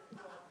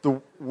 The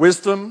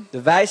wisdom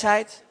De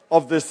wijsheid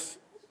of this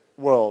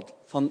world,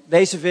 van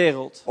deze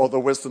wereld or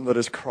the wisdom that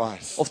is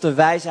Christ? of de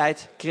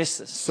wijsheid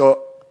Christus? So,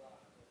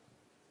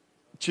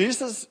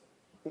 Jesus,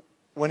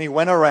 when he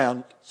went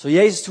around Zo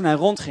Jezus toen hij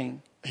rondging,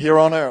 here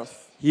on earth,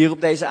 hier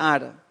op deze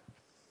aarde,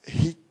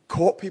 he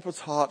caught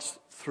people's hearts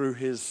through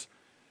his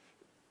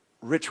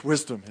rich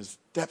wisdom, his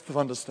depth of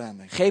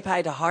understanding. greep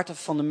hij de harten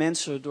van de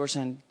mensen door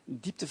zijn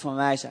diepte van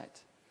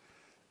wijsheid.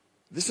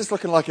 This is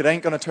looking like it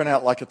ain't going to turn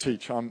out like a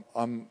teach.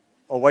 I'm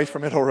away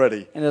from it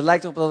already. En het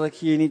lijkt erop dat ik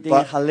hier niet dingen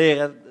Maar- ga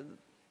leren.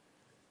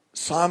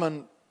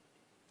 Simon,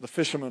 the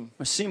fisherman,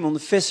 Maar Simon de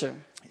visser,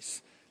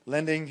 he's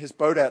lending his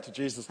boat out to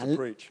Jesus to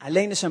preach. hij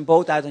leende zijn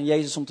boot uit aan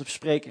Jezus om te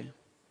spreken.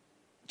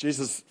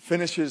 Jesus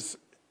finishes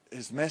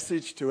his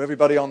message to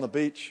everybody on the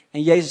beach.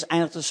 En Jezus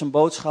eindigde zijn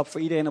boodschap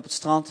voor iedereen op het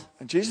strand.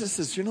 And Jesus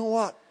says, you know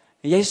what?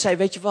 En Jezus zei,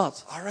 weet je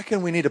wat? I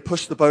reckon we need to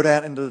push the boat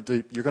out into the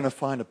deep. You're going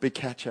to find a big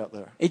catch out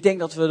there. Ik denk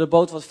dat we de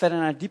boot wat verder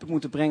naar het diepe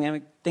moeten brengen. En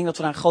ik denk dat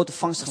we daar een grote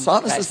vangst gaan Simon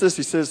says krijgen. this,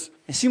 he says,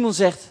 En Simon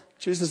zegt,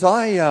 Jesus,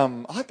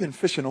 I've been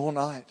fishing all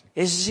night.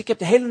 Jezus, ik heb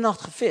de hele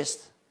nacht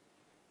gevist.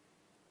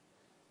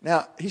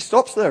 Now, he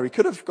stops there. He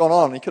could have gone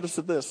on. He could have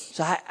said this.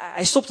 Dus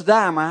hij stopte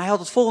daar, maar hij had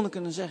het volgende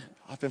kunnen zeggen.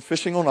 I've been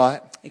fishing all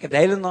night. Ik heb de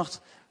hele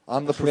nacht,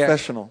 I'm the gewerkt.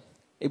 professional.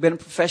 Ik ben een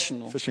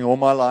professional. Fishing all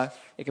my life.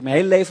 Ik heb mijn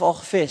hele leven al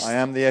gevist. I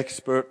am the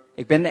expert.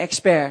 Ik ben de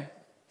expert.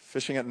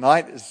 Fishing at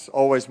night is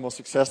always more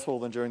successful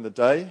than during the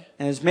day.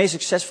 En het is meest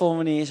succesvol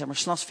wanneer je zeg maar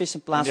 's nachts vist in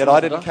And plaats yet van I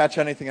op de didn't dag. catch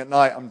anything at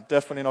night. I'm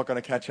definitely not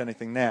going to catch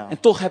anything now. En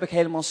toch heb ik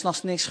helemaal 's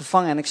nachts niks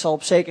gevangen en ik zal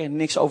op zeker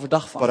niks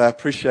overdag But vangen. I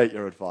appreciate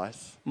your advice.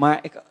 Maar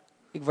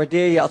ik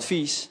waardeer je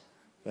advies.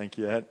 Thank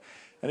you, Ed.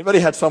 Anybody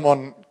had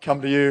someone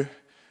come to you,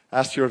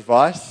 ask your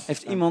advice?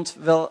 Heeft iemand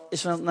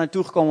is wel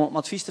naartoe gekomen om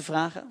advies te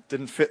vragen?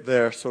 Didn't fit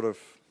their sort of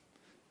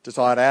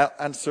desired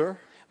answer?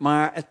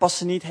 Maar het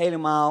paste niet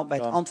helemaal bij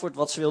het Ja. antwoord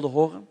wat ze wilden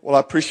horen. Well, I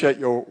appreciate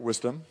your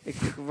wisdom. Ik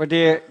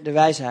waardeer de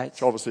wijsheid.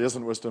 Which obviously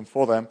isn't wisdom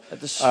for them.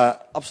 Het is Uh,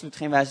 absoluut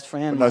geen wijsheid voor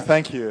hen. But no,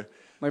 thank you.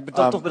 Maar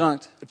toch Um,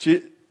 bedankt.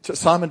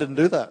 Simon didn't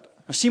do that.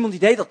 Maar Simon die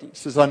deed dat He niet.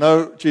 says, I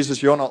know, Jesus,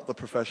 you're not the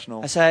professional.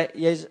 Hij zei,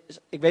 Jezus,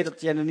 ik weet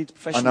dat jij er niet de I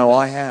professional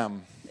know bent. I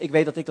am. Ik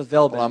weet dat ik dat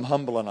wel Well, ben. I'm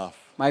humble enough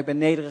Maar ik ben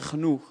nederig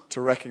genoeg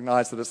to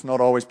recognize that it's not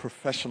always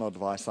professional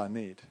advice I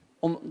need.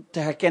 om te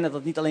herkennen dat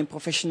het niet alleen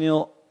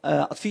professioneel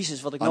advies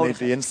is wat ik I need nodig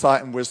the heb.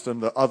 insight and wisdom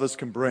that others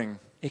can bring.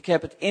 Ik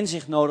heb het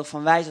inzicht nodig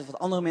van wijsheid wat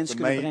andere mensen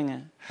That kunnen may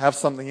brengen. have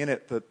something in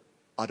it that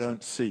I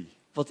don't see.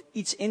 Wat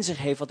iets in zich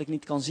heeft wat ik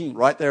niet kan zien.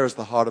 Right there is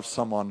the heart of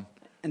someone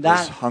En who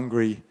is daar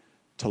hungry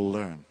to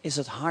learn, is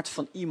het hart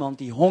van iemand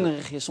die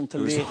hongerig is om te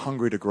who is leren.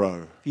 hungry to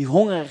grow. Die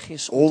hongerig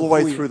is om All te the way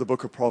groeien. through the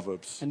book of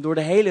Proverbs, En door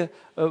de hele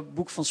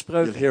boek van you'll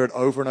Spreuken. hear it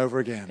over and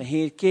over De again.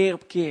 Heer keer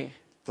op keer.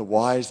 The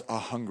wise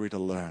are hungry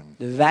to learn.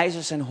 De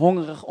wijzen zijn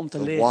hongerig om te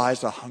The leren.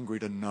 wise are hungry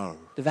to know.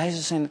 De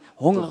wijzen zijn The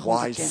hongerig om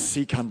te wise kennen.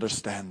 seek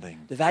understanding.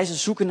 De wijzen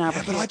zoeken naar Yeah,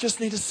 but I begrip. just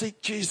need to seek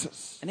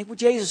Jesus. En ik moet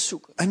Jezus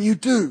zoeken. And you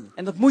do,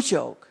 En dat moet je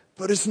ook.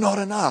 but it's not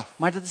enough.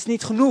 Maar dat is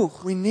niet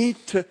genoeg. We need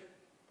to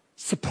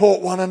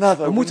support one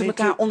another. We moeten need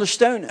elkaar to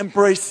ondersteunen.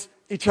 embrace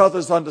each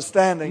other's We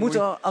understanding.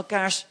 moeten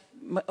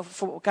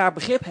voor elkaar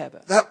begrip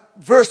hebben. That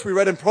verse we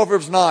read in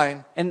Proverbs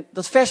 9, En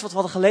dat vers wat we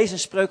hadden gelezen in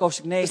Spreuken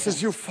hoofdstuk it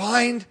says 9. you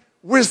find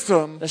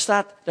wisdom Daar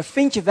staat, daar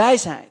vind je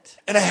wijsheid.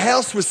 in a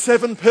house with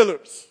 7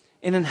 pillars.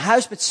 In een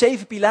huis met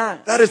 7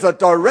 pilaren. That is a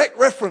direct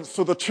reference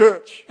to the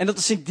church. En dat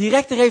is een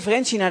directe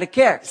referentie naar de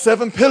kerk.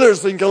 7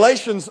 pillars in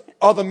Galatians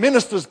are the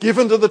ministers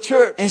given to the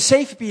church. En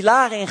 7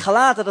 pilaren in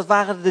Galaten, dat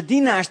waren de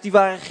dienaars die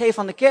waren gegeven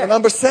aan de And kerk.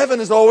 number 7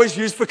 is always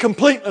used for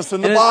completeness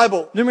in the En het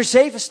Bible. nummer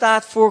 7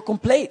 staat voor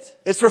compleet.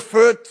 It's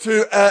referred to,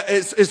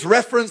 it's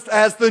referenced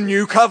as the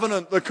new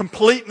covenant, the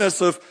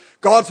completeness of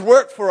God's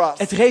work for us.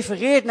 Het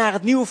refereert naar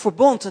het nieuwe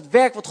verbond, het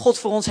werk wat God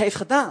voor ons heeft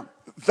gedaan.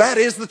 That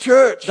is the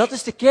church. Dat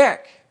is de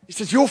kerk. He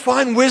says you'll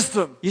find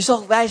wisdom Je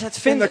zal wijsheid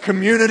in the vinden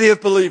community of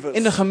believers,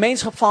 in de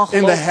gemeenschap van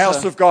in the house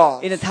of gelovigen.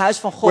 God. In het huis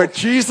van Where God.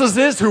 Jesus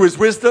is, who is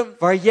wisdom,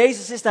 Waar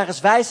Jezus is, daar is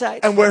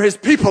wijsheid. and where his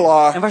people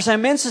are, En waar zijn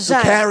mensen who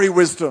zijn, carry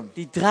wisdom.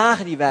 die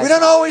dragen die We wijsheid.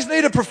 don't always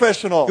need a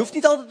professional. Je hoeft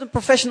niet altijd een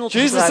professional te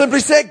Jesus gebruiken.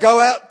 simply said, go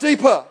out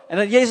deeper. En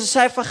dan Jezus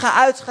zei van ga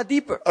uit, ga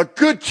dieper. A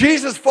good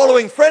Jesus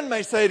following friend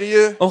may say to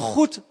you, Een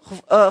goed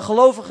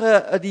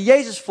gelovige die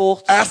Jezus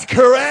volgt, ask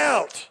her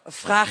out.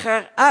 vraag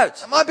haar uit.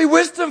 It might be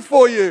wisdom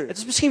for you. Het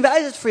is misschien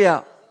wijsheid voor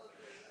jou.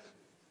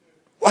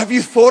 Have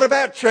you thought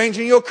about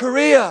changing your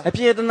career? Heb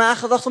je erna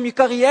gedacht om je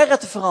carrière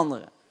te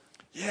veranderen?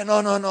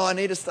 Yeah, no, I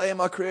need to stay in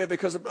my career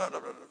because of blah,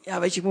 blah, blah. ja,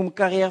 weet je, ik moet mijn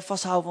carrière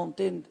vasthouden, want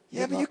dit.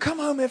 Yeah, but you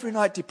come home every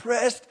night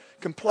depressed,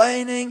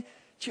 complaining.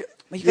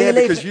 Maar je kan Yeah,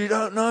 je because leven,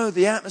 you don't know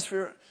the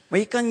atmosphere. maar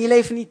je kan je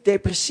leven niet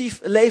depressief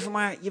leven,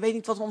 maar je weet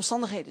niet wat de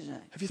omstandigheden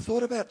zijn. Have you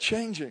thought about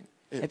changing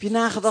it? Heb je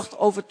nagedacht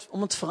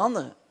om het te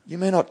veranderen? You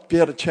may not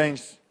be able to change.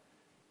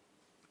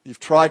 You've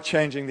tried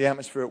changing the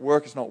atmosphere at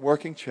work. It's not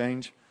working.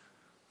 Change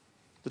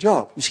the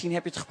job. Misschien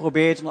heb je het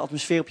geprobeerd om de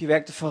atmosfeer op je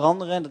werk te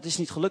veranderen en dat is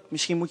niet gelukt.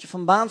 Misschien moet je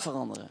van baan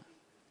veranderen.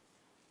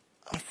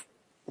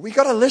 We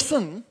got to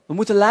listen We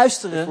moeten if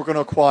luisteren we're going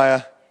to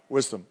acquire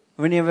wisdom.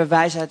 wanneer we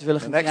wijsheid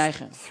willen The gaan next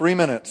krijgen. 3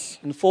 minutes,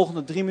 In de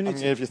volgende 3 I'm going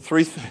to minuten give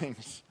you 3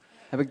 things.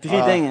 heb ik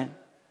 3 dingen.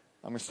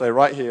 I'm going to stay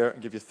right here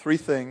and give you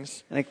 3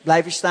 things En ik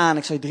blijf hier staan.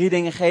 Ik zal je 3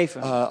 dingen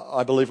geven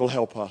I believe will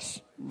help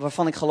us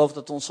waarvan ik geloof dat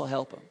het ons zal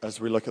helpen. as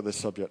we look at this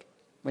subject.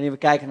 Wanneer we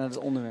kijken naar het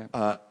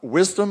onderwerp.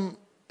 Wisdom,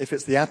 if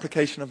it's the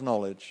application of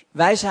knowledge,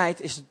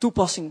 Wijsheid is de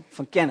toepassing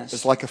van kennis.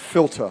 is like a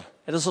filter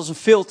Het is als een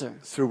filter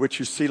through which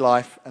you see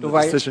life and the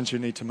Waar je- decisions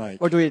you need to make.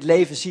 waardoor je het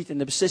leven ziet en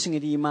de beslissingen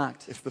die je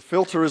maakt. If the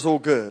filter is all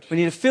good,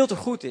 Wanneer de filter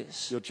goed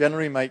is, you'll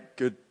generally make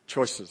good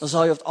choices. dan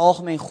zal je over het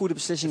algemeen goede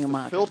beslissingen The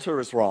maken. filter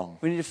is wrong,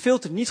 Wanneer de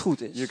filter niet goed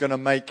you're is, going to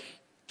make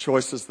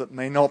choices that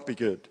may not be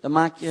good dan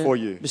maak for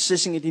je you.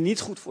 beslissingen die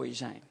niet goed voor je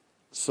zijn.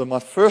 So my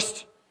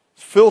first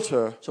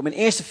filter Zo mijn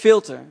eerste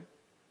filter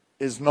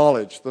is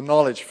knowledge, the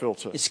knowledge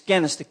filter. is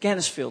kennis, de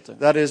kennisfilter.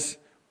 That is,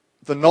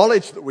 the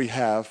knowledge that we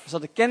have Dus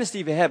dat de kennis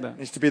die we hebben,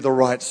 needs to be the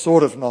right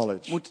sort of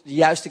knowledge. moet de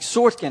juiste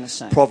soort kennis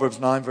zijn. Proverbs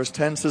 9 verse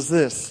 10 says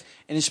this: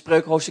 En in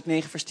Spreuken hoofdstuk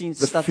 9 vers 10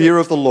 the staat fear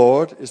dit. of the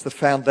Lord is the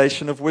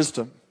foundation of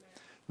wisdom.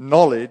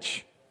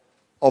 Knowledge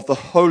of the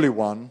Holy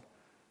One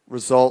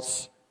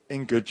results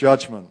in good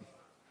judgment.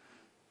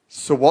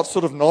 So what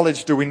sort of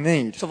knowledge do we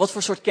need? Zo, wat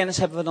voor soort kennis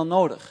hebben we dan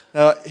nodig?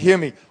 Now, hear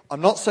me. I'm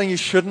not saying you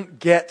shouldn't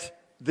get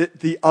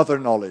the other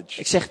knowledge.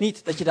 Ik zeg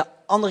niet dat je de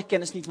andere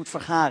kennis niet moet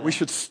vergaren. We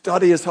should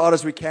study as hard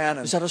as we can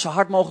We zouden zo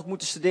hard mogelijk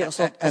moeten studeren als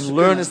and we learn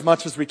kunnen. as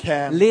much as we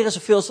can. Leren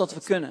zoveel als dat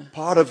we kunnen.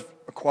 Part of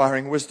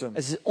acquiring wisdom.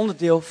 Het is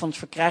onderdeel van het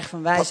verkrijgen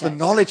van But the wijsheid.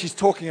 knowledge he's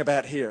talking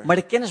about here Maar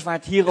de kennis waar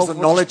het hier is the over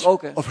wordt knowledge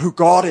gesproken, of who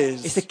God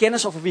is is. de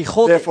kennis over wie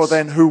God Therefore, is.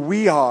 then who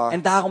we are.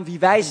 En daarom wie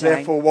wij zijn.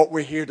 Therefore, what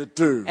we're here to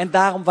do. En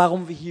daarom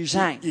waarom we hier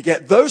zijn. You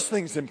get those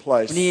things in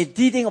place, Wanneer je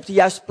die dingen op de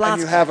juiste and plaats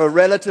you krijgt, have a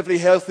relatively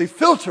healthy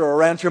filter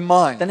around your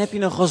dan mind heb je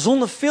een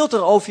gezonde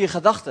filter over je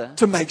gedachten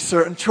to make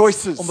certain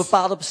choices. om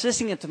bepaalde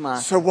beslissingen te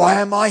maken. So why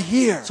am I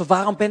here? Zo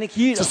waarom ben ik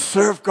hier To dan?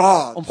 serve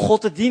God, Om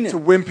God te to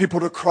dienen. win people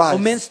to Om Christ,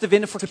 mensen te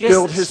winnen voor to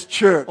build His Christus.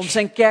 church, Om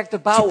zijn kerk te to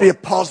be bouwen. a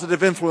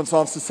positive influence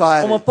on Om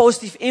society. een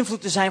positief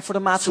invloed te zijn voor de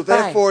So maatschappij.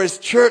 therefore, is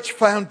church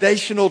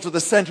foundational to the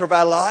center of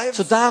our lives?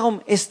 Zo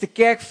daarom is de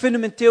kerk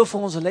fundamenteel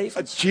voor onze A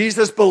levens.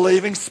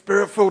 Jesus-believing,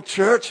 spirit-filled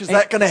church, is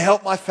that going to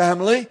help my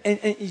family?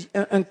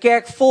 Een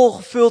kerk vol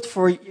gevuld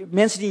voor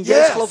mensen die in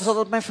Jezus Yes. geloven, zal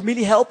dat mijn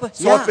familie helpen?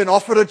 So I've Ja. been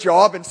offered a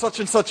job in such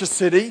and such a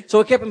city. Zo,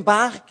 ik heb een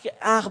baan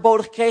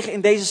aangeboden gekregen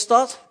in deze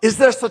stad. Is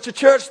there such a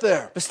church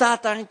there?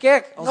 Bestaat daar een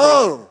kerk? als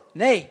No. deze?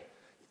 Nee.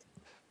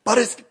 But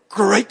it's a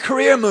great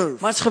career move.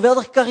 Maar het is een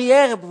geweldige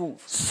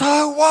carrièrebehoefte.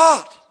 So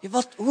what?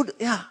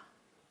 Ja.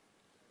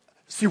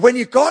 See, when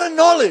you got a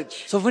knowledge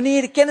Zo, wanneer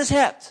je de kennis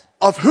hebt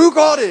of who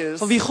God is,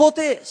 van wie God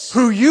is,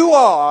 who you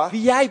are,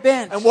 wie jij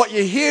bent, and what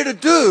you're here to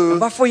do,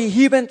 waarvoor je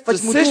hier bent, wat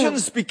je moet doen,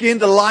 decisions begin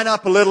to line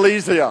up a little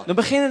easier. dan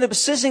beginnen de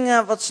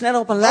beslissingen wat sneller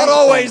op een lijn Not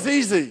te always komen.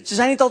 easy, Ze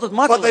zijn niet altijd but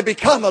they makkelijk,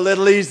 become a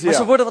little maar ze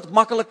easier. worden wat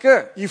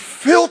makkelijker. You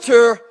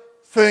filter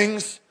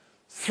things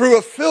through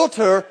a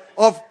filter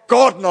of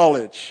God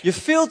knowledge. Je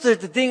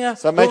filtert de dingen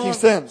that door making een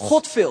sense?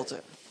 Godfilter.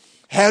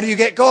 How do you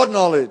get God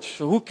knowledge?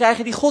 Zo, hoe krijg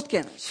je die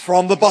Godkennis?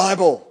 From the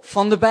Bible.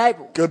 Van de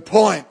Bijbel. Good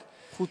point.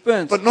 Goed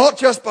punt. But not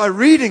just by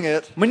reading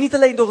it, Maar niet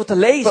alleen door het te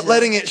but lezen,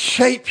 letting it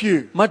shape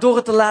you. maar door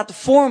het te laten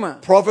vormen.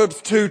 Proverbs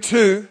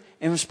 2:2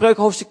 In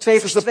Spreuken hoofdstuk 2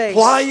 vers says, 2.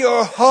 apply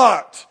your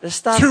heart Er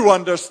staat, to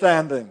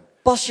understanding.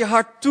 pas je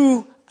hart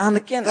toe aan de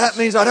That kennis.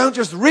 means I don't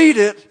just read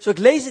it, Zo, ik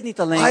lees het niet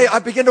alleen.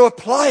 I begin to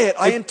apply it,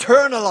 I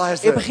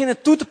internalize Ik it, begin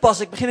het toe te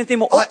passen. Ik begin het in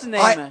me op te I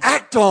nemen.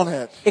 act on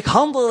it. Ik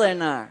handel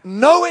ernaar.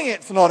 Knowing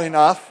it's not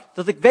enough,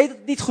 Dat ik weet dat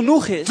het niet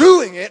genoeg is.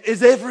 doing it is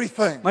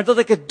everything. Maar dat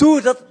ik het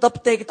doe, dat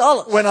betekent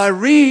alles. When I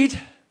read,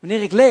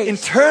 Wanneer ik lees,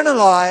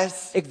 internalize,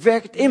 ik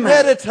werk het in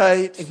mij.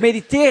 meditate, Ik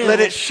mediteer let it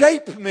erop.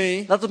 shape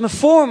me, Laat het me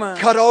vormen.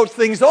 cut old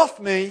things off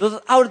me, Dat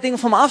het oude dingen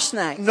van me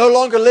afsnijdt. no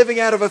longer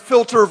living out of a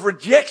filter of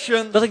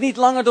rejection, Dat ik niet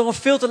langer door een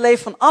filter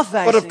leef van but of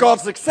afwijzing.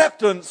 God's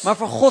acceptance. Maar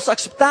van Gods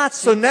acceptatie.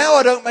 So now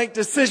I don't make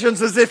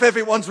decisions as if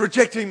everyone's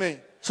rejecting me.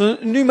 Zo,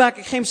 nu maak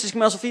ik geen beslissing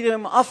meer alsof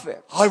iedereen me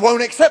afwerpt. I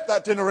won't accept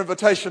that dinner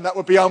invitation. That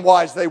would be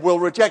unwise. They will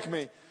reject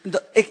me.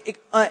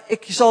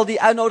 Ik zal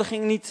die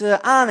uitnodiging niet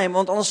aannemen,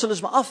 want anders zullen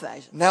ze me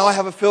afwijzen. Now I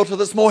have a filter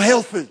that's more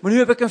healthy. Maar nu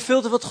heb ik een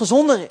filter wat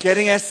gezonder is.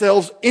 Getting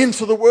ourselves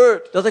into the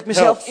Word. Dat ik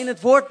mezelf helps. in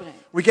het woord breng.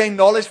 We gain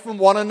knowledge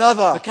from one We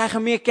another.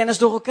 krijgen meer kennis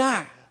door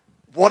elkaar.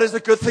 What is a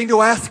good thing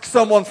to ask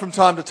someone from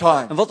time to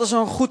time? En wat is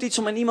zo'n goed iets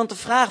om aan iemand te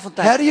vragen van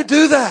How tijd? do you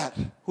do that?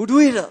 Hoe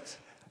doe je dat?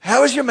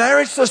 How is your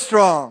marriage so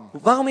strong?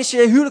 Waarom is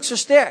je huwelijk zo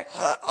sterk?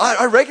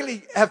 I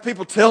regularly have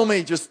people tell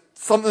me just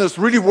something that's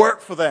really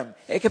worked for them.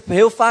 Ik heb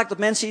heel vaak dat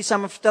mensen iets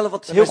aan me vertellen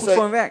wat heel goed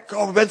voor hen werkt. God,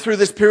 we've been through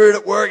this period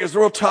at work. It's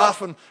real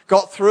tough and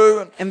got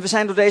through. En we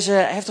zijn door deze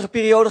heftige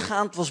periode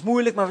gegaan. Het was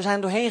moeilijk, maar we zijn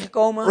er doorheen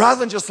gekomen. Rather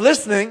than just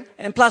listening,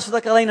 En in plaats van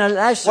dat ik er alleen naar why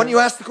don't luister,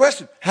 you ask the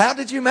question, how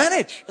did you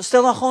manage?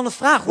 stel dan gewoon de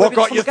vraag. Hoe What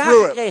heb je het got voor you elkaar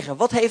through it? gekregen?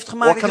 Wat heeft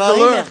gemaakt What dat ik can er I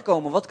doorheen learn? ben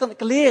gekomen? Wat kan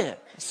ik leren?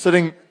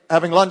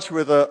 Having lunch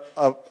with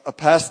a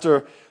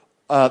pastor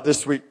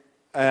this week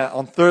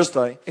on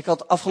Thursday. Ik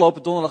had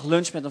afgelopen donderdag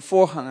lunch met een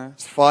voorganger.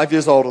 He's 5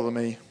 years older than me.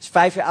 Hij is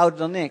 5 jaar ouder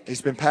dan ik.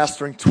 He's been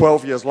pastoring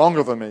 12 years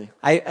longer than me.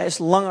 Hij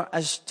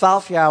is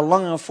 12 jaar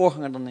langer een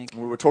voorganger dan ik.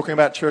 We were talking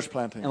about church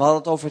planting. En we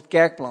hadden het over het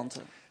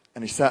kerkplanten.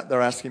 And he sat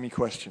there asking me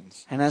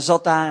questions. En hij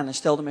zat daar en hij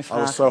stelde me I was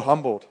vragen. so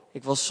humbled.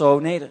 Ik was zo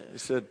nederig.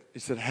 He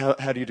said, how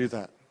do you do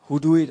that? Hoe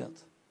doe je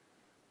dat?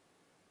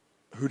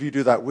 Who do you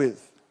do that with?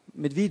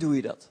 Met wie doe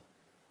je dat?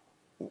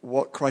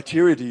 What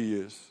criteria do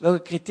you use?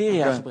 Welke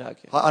criteria Okay. gebruik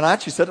je? And I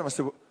actually said to him, I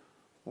said,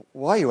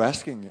 why are you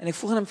asking me? En ik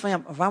vroeg hem van,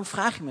 ja, waarom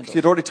vraag je me He dat?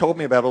 had already told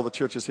me about all the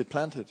churches he'd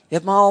planted. Je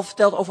hebt me al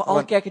verteld over alle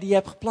Want- kerken die je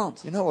hebt geplant.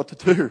 You know what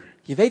to do.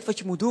 Je weet wat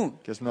je moet doen.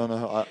 He goes, no, I En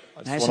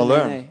hij just zei, want to nee,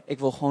 learn. nee, ik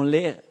wil gewoon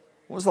leren.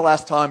 When was the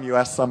last time you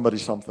asked somebody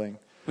something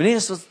Wanneer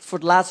is het voor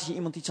het laatst dat je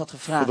iemand iets had for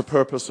the gevraagd?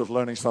 purpose of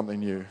learning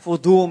something new? Voor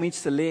het doel om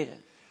iets te leren.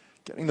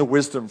 Getting the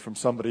wisdom from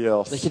somebody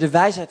Dat else. je de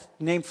wijsheid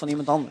neemt van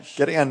iemand anders.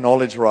 Getting our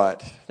knowledge right.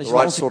 Dat The je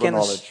right onze sort of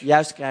kennis knowledge.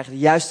 juist krijgt, de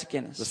juiste The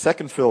kennis.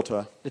 second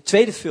filter De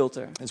tweede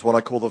filter is what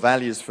I call the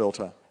values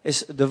filter.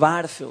 is de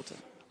waardefilter.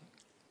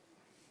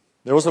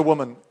 There was a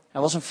woman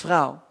Er was een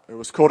vrouw. who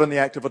was caught in the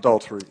act of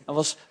adultery. Er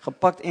was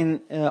gepakt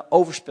in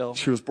overspel.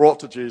 She was brought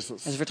to En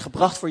Jesus. ze werd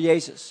gebracht voor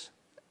Jezus.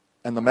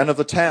 And the men of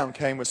the town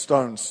came with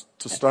stones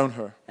to stone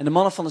her. En de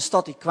mannen van de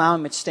stad die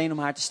kwamen met steen om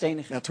haar te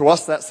stenigen. Now to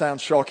us that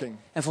sounds shocking.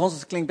 En voor ons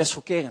dat klinkt best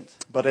chockerend.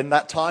 But in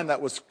that time that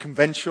was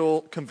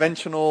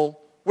conventional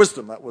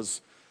wisdom. That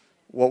was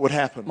what would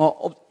happen. Maar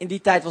in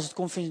die tijd was het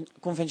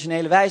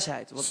conventionele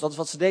wijsheid. Dat is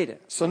wat ze deden.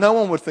 So no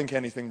one would think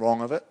anything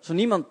wrong of it. Zo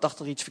niemand dacht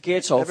er iets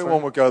verkeerds Everyone over.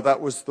 would go, that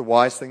was the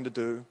wise thing to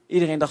do.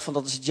 Iedereen dacht van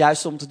dat is het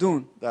juiste om te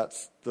doen.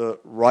 That's the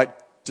right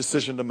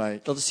decision to make.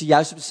 Dat is de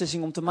juiste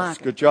beslissing om te That's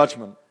maken. good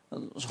judgment.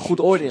 Dat is een goed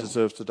She oordeel.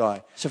 deserves to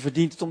die. Ze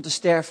verdient het om te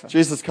sterven.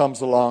 Jesus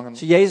comes along and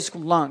Dus Jezus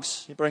komt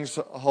langs. he brings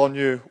a whole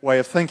new way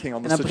of thinking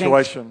on En the hij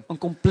brengt situation. een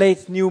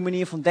compleet nieuwe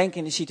manier van denken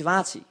in de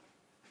situatie.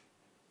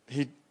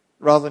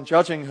 Rather than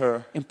judging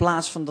her, In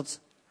plaats van dat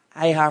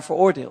hij haar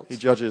veroordeelt. he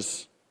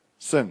judges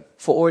sin,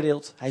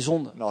 Veroordeelt hij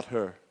zonde. not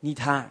her. Niet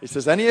haar. He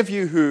says, any of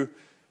you who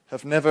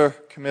have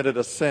never committed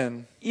a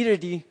sin, Ieder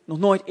die nog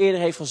nooit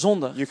eerder heeft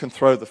gezondigd. you can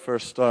throw the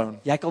first stone.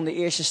 Jij kan de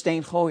eerste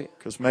steen gooien.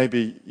 Because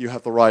maybe you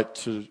have the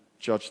right to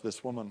judge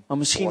this woman Maar for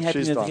misschien what heb je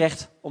she's het done.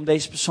 recht om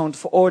deze persoon te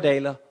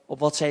veroordelen op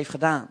wat ze heeft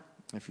gedaan.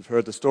 If you've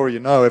heard the story,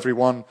 you know every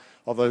one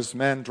of those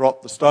men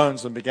dropped the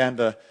stones and began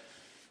to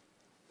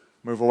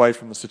move away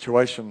from the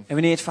situation. En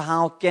wanneer je het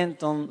verhaal kent,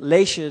 dan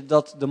lees je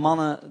dat de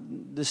mannen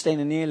de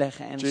stenen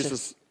neerleggen en zich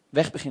Jesus,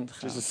 weg begint te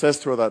gaan. Jesus says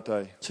to her that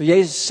day, Zo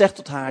Jezus zegt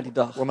tot haar die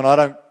dag: woman, I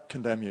don't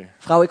condemn you.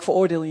 vrouw, ik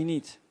veroordeel je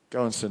niet. Go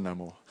and sin no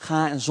more.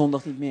 Ga en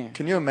zondig niet meer.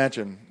 Can you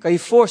imagine Kan je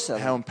je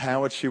voorstellen how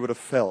empowered she would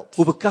have felt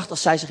hoe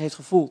bekrachtigd zij zich heeft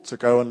gevoeld to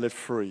go and live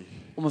free?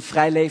 om een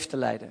vrij leven te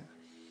leiden?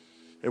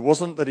 It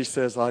wasn't that he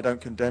says, I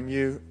don't condemn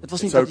you. Het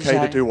was It's niet dat hij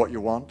okay to zei- do what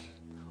you want.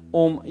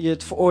 Om je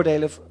te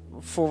veroordelen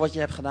voor wat je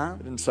hebt gedaan.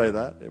 He didn't say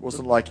that. It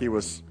wasn't like he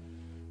was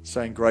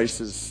saying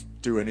grace is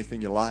do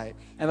anything you like.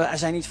 En hij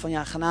zei niet van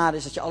ja, genade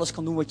is dat je alles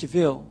kan doen wat je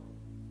wil.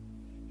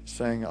 He's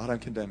saying, I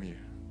don't condemn you.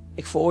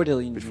 Ik veroordeel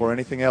je niet Before meer.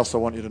 anything else, I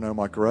want you to know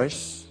my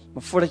grace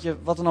Maar voordat je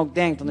wat dan ook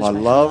denkt, dan is My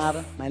mijn love.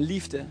 genade, mijn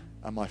liefde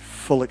and my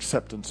full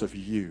acceptance of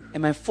you.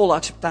 en mijn volle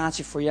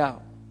acceptatie voor jou.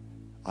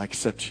 I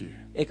accept you.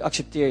 Ik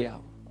accepteer jou.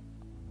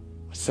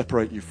 I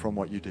separate you from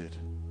what you did.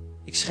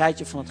 Ik scheid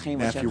je van hetgeen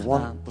Now, wat if je hebt you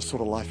gedaan. want the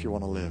sort of life you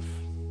want to live,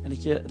 En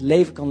dat je het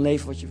leven kan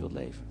leven wat je wilt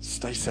leven.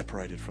 stay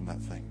separated from that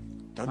thing.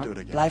 Don't do it Maar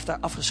again. blijf daar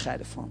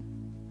afgescheiden van.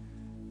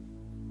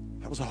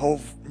 That was a whole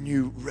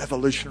new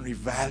revolutionary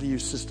value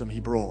system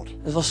he brought.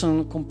 Het was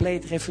een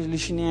compleet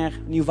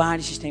revolutionair nieuw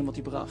waardesysteem wat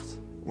hij bracht.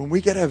 When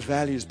we get our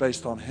values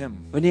based on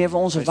him, Wanneer we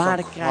onze based on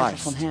waarden krijgen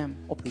Christ, van hem,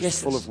 op who's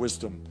full of Christus.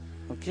 wisdom,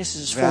 Want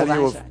Christus is vol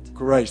value of wijsheid.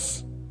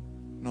 grace,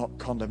 not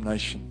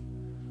condemnation,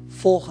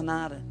 Vol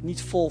genade,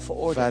 niet vol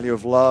veroordeling. value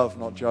of love,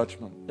 not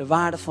judgment, De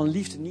waarde van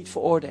liefde, niet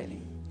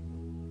veroordeling.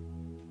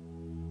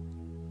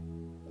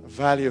 a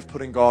value of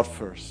putting God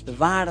first, De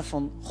waarde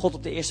van God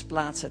op de eerste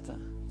plaats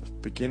zetten. the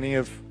beginning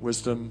of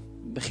wisdom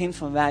Het begin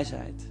van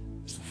wijsheid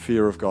is the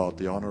fear of God,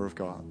 the honor of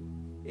God.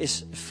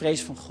 is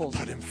vrees van God.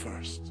 Put him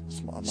first.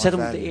 It's my Zet hem op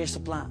de value.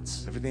 eerste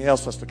plaats. Everything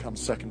else has to come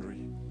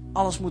secondary.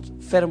 Alles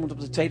verder moet op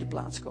de tweede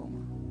plaats komen.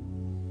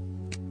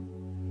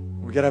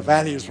 When we get our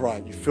values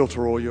right, you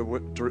filter all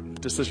your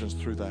decisions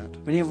through that.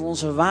 Wanneer we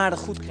onze waarden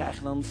goed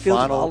krijgen, dan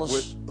filteren we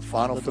alles. The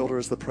final filter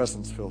is the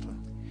presence filter.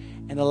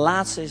 En de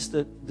laatste is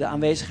de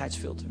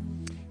aanwezigheidsfilter.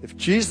 If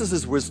Jesus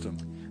is wisdom,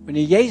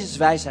 Wanneer Jezus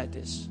wijsheid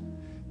is,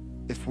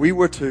 if we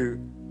were to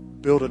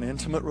build an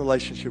intimate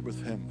relationship with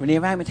him,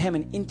 wanneer wij met hem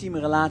een intieme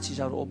relatie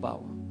zouden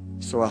opbouwen,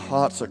 so our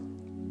hearts are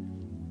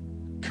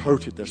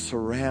coated, they're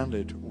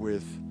surrounded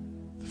with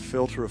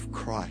filter of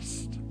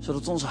Christ.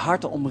 Zodat onze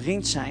harten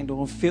omringd zijn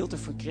door een filter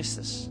van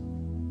Christus.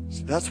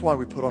 So that's why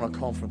we put on a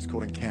conference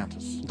called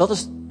Encounters. Dat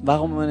is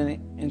waarom we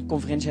een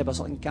conferentie hebben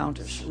als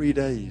Encounters. 3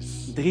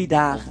 days 3 of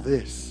dagen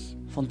this.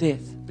 van dit.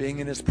 Being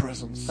in His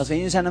presence. Dat we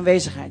in zijn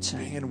aanwezigheid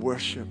Being zijn. in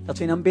worship. Dat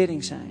we in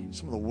aanbidding zijn.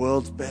 Some of the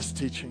world's best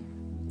teaching.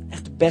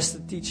 Echt de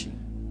beste teaching.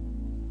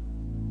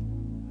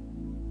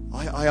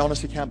 I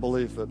honestly can't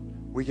believe that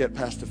we get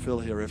Pastor Phil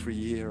here every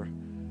year.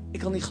 Ik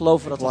kan niet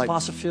geloven dat we Like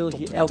Pastor Phil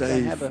hier Dr. elk jaar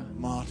Dave hebben.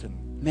 Martin.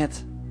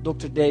 Met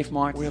Dr. Dave We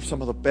Martin. have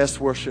some of the best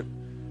worship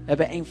We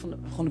hebben een van de,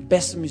 gewoon de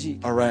beste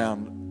muziek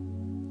around.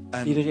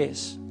 die And er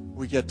is.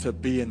 we get to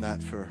be in that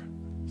for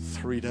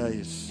 3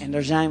 days. En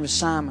daar zijn we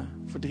samen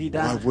voor 3 Why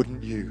dagen.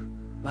 wouldn't you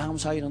Waarom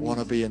zou je dan want to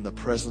niet be in the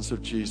presence of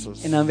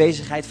Jesus? in de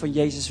aanwezigheid van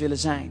Jezus willen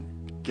zijn?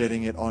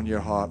 Getting it on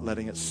your heart,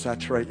 letting it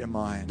saturate your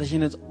mind. Dat je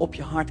het op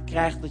je hart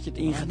krijgt, dat je het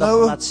in je I gedachten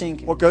know laat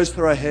zinken. what goes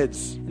through our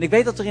heads. En ik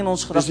weet dat er in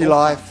onze Busy gedachten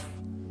opgaat. life,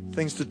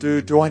 things to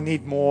do. Do I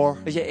need more?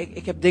 Weet je,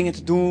 ik heb dingen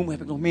te doen,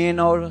 heb ik nog meer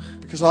nodig?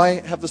 Because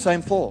I have the same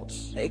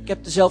thoughts. Ik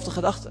heb dezelfde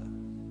gedachten.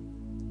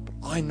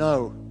 I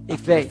know Ik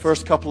after the weet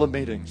first couple of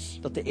meetings,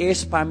 dat de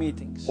eerste paar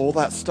meetings, all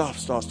that stuff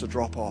starts to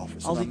drop off.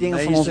 It's al an die dingen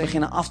van ons amazing,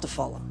 beginnen af te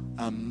vallen.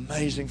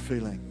 amazing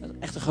feeling. Dat is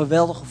echt een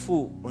geweldig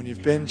gevoel. When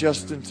you've been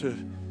just into,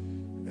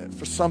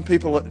 for some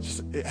people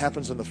it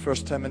happens in the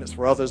first 10 minutes,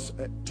 for others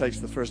it takes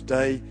the first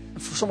day.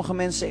 En voor sommige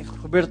mensen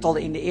gebeurt het al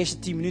in de eerste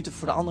 10 minuten.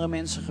 Voor de andere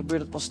mensen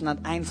gebeurt het pas na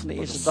het eind van de The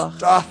eerste dag.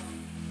 stuff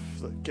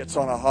that gets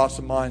on our hearts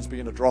and minds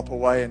begin to drop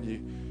away, and you,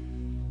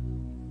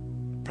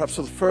 perhaps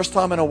for the first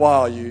time in a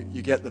while,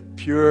 you get the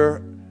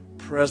pure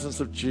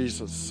presence of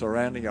Jesus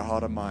surrounding your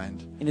heart and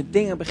mind. En de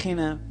dingen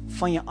beginnen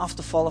van je af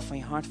te vallen, van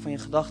je hart, van je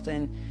gedachten.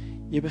 En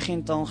je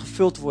begint dan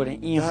gevuld te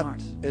worden in je That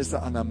hart. is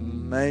an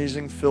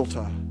amazing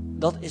filter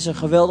Dat is een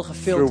geweldige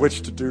through filter. which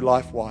to do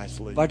life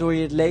wisely. Waardoor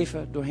je het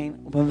leven doorheen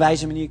op een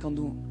wijze manier kan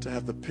doen. To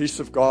have the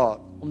peace of God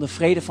Om de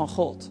vrede van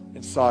God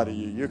inside of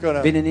you. You're going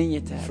to, binnenin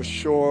je te for hebben.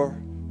 sure,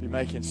 be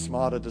making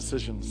smarter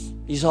decisions.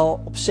 Je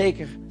zal op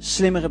zeker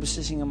slimmere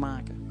beslissingen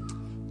maken.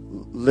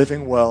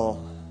 Living well.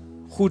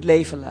 Goed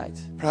leven leidt.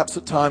 Perhaps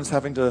at times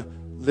having to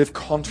live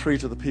contrary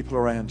to the people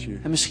around you.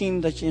 En misschien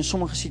dat je in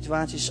sommige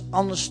situaties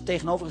anders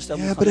tegenovergesteld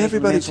Yeah, moet but gaan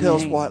leven dan everybody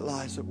mensen om je tells heen.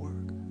 white lies at work.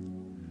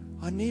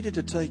 I needed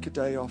to take a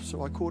day off,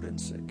 so I called in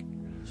sick.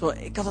 Zo,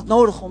 ik had het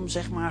nodig om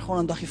zeg maar gewoon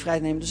een dagje vrij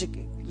te nemen. Dus ik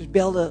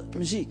belde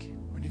muziek.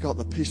 When you got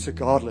the peace of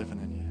God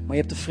living in you. Maar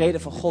je hebt de vrede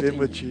van God Been in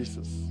with je.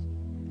 Jesus.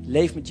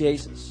 Leef met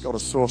Jezus. Got a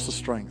source of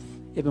strength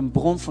Je hebt een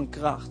bron van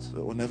kracht.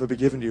 that will never be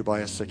given to you by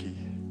a sickie.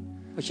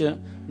 Wat je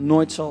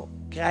nooit zal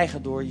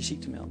krijgen door je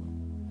ziek te melden.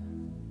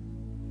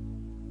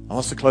 I want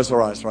us to close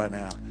our eyes right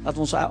now. Laten we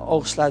onze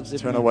ogen sluiten op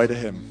dit Turn moment.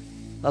 away to Him.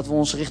 Laten we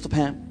ons richten op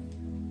Hem.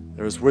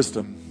 There is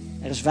wisdom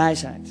Er is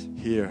wijsheid.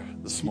 here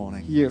this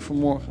morning. Hier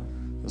vanmorgen.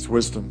 There's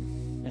wisdom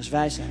Er is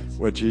wijsheid.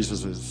 where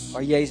Jesus is.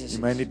 Waar Jezus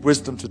You may is. need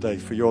wisdom today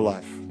for your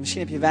life. Misschien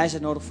heb je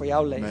wijsheid nodig voor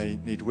jouw You leven. may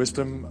need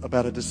wisdom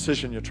about a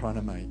decision you're trying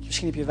to make.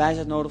 Misschien heb je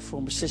wijsheid nodig voor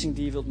een beslissing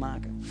die je wilt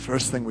maken.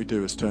 First thing we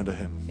do is turn to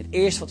Him. Het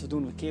eerste wat we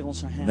doen, we keren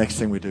ons naar Hem. Next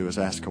thing we do is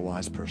ask a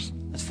wise person.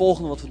 Het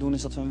volgende wat we doen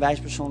is dat we een wijs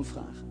persoon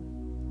vragen.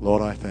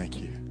 Lord, I thank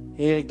you.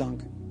 Heer, ik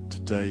dank u.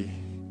 Today,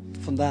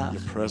 Vandaag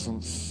your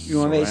presence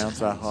Uw aanwezigheid.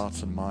 surrounds our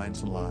hearts and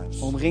minds and lives.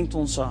 omringt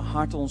onze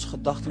harten, onze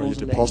gedachten en Pray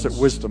you onze deposit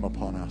levens. wisdom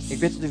upon us. Ik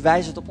bid dat u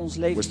wijsheid op ons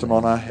leven Wisdom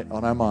brengt.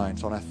 on our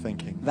minds, on our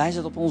thinking.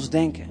 Wijsheid op ons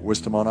denken.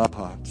 Wisdom on our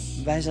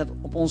hearts. Wijsheid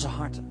op onze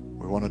harten.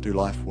 We want to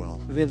do life well.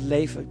 We willen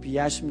leven op de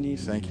juiste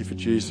manier. Thank you for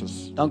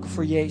Jesus. Dank u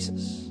voor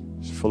Jezus.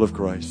 He's full of Hij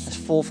grace, is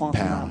vol van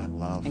power genade and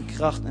love, en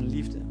kracht en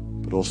liefde.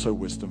 but also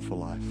wisdom for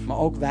life. Maar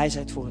ook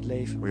wijsheid voor het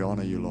leven. We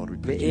honor you, Lord. We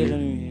We put eren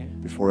you u, Heer.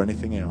 before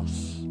anything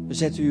else. We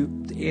zetten u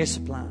op de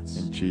eerste plaats.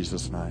 In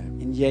Jesus' name.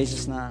 In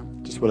Jezus' naam.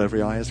 Just while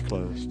every eye is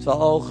closed. Terwijl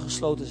alle ogen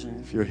gesloten zijn.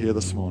 If you're here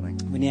this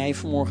morning Wanneer je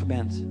vanmorgen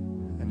bent.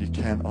 and you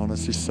can't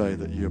honestly say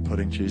that you're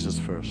putting Jesus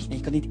first En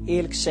je kan niet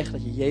eerlijk zeggen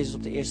dat je Jezus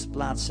op de eerste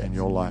plaats zet. in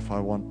your life,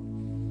 I want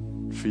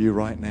for you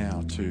right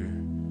now to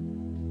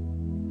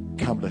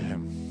come to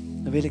Him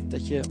Dan wil ik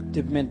dat je op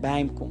dit moment bij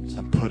hem komt.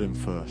 and put Him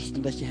first.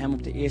 En dat je hem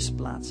op de eerste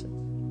plaats zet.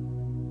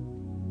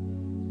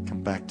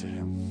 Come back to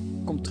Him.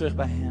 Kom terug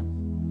bij hem.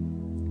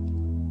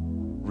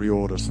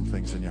 Reorder some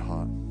things in your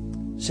heart.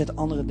 Zet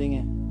andere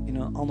dingen in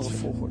een andere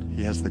volgorde.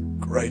 He has the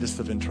greatest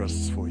of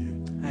interests for you.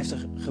 Hij heeft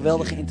een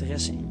geweldige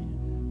interesse in je.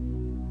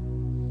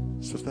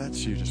 So if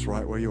that's you, just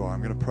right where you are,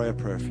 I'm going to pray a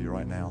prayer for you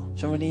right now.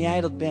 Zo wanneer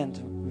jij dat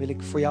bent, wil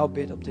ik voor jou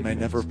bidden op You dit may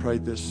never moment.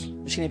 have prayed this,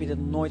 Misschien heb je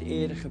dit nooit eerder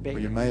or you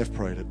gebeden. may have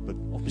prayed it, but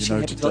Of you misschien know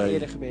heb je het wel today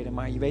eerder gebeden,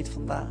 maar je weet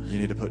vandaag you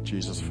need to put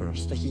Jesus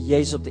first. dat je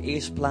Jezus op de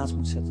eerste plaats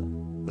moet zetten.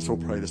 Let's all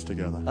pray this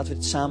together. Laten we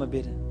dit samen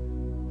bidden.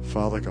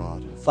 Father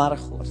God, Vader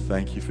God,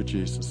 thank you for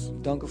Jesus.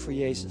 ik dank u voor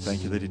Jezus. Thank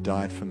you that He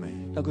died for me.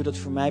 Dank u dat u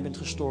voor mij bent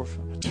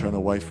gestorven. I turn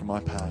away from my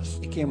past.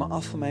 Ik keer me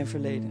af van mijn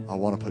verleden. I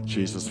want to put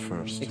Jesus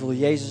first. Ik wil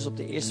Jezus op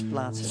de eerste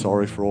plaats zetten.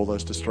 Sorry for all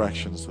those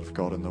distractions that have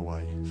got in the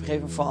way.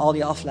 Vergeef me voor al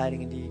die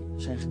afleidingen die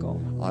zijn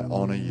gekomen. I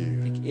honor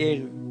you. Ik eer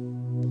u.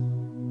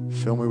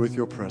 Fill me with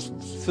your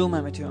presence. Vul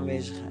mij met uw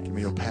aanwezigheid. Give me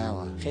your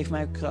power Geef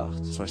mij uw kracht.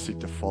 as I seek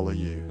to follow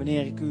you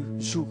Wanneer ik u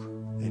zoek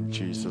In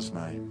Jesus'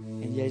 name.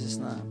 In Jezus'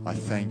 naam. I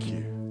thank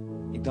you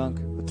Ik dank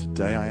u that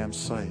today I am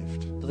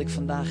saved. dat ik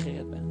vandaag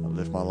gered ben. I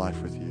live my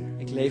life with you.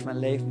 Ik leef mijn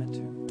leven met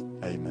u.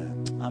 Amen.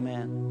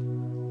 Amen.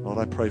 Lord,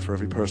 I pray for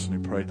every person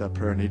who prayed that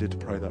prayer, needed to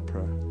pray that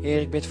prayer.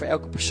 Heer, ik bid voor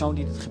elke persoon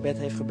die dit gebed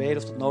heeft gebeden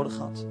of dat nodig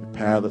had. The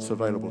power that's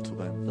available to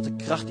them. Dat de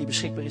kracht die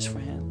beschikbaar is voor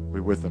hen,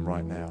 We're with them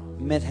right now.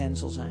 met hen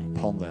zal zijn.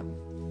 Upon them.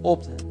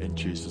 Op hen. In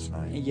Jesus'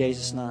 name. In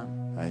Jezus' naam.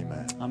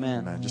 Amen. Amen.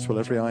 Amen. Just while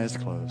every eye is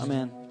closed.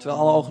 Amen. Terwijl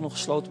alle ogen nog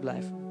gesloten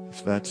blijven.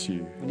 If that's you,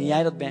 Wanneer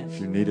jij dat bent, if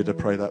you needed to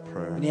pray that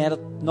prayer, wanneer jij dat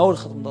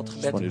nodig had om dat just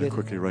gebed want te you to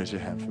bidden, quickly raise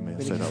your hand for me and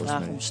wil say ik je that was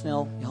vragen me. om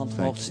snel je hand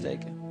omhoog te Thank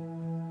you. steken.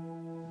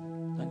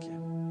 Dank je.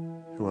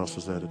 Who else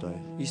is there today?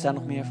 Wie is daar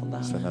nog meer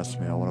vandaag? Say that's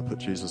me. I want to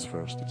put Jesus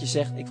first. Dat je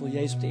zegt, ik wil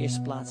Jezus op de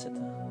eerste plaats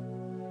zetten.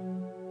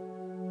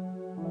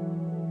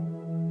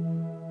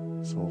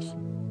 It's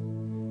awesome.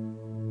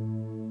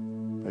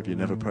 Maybe you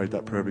never prayed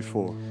that prayer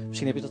before.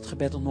 Misschien heb je dat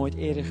gebed nog nooit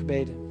eerder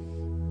gebeden.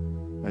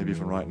 Maybe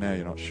even right now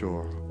you're not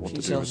sure what to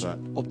Misschien do with zelfs that.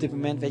 op dit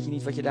moment weet je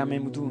niet wat je daarmee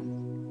moet doen.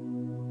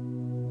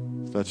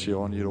 If that's you, I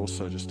want you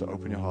also just to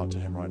open your heart to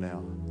Him right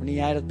now. Wanneer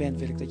jij dat bent,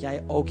 wil ik dat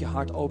jij ook je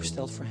hart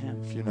openstelt voor Hem.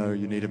 If you know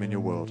you need Him in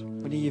your world,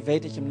 Wanneer je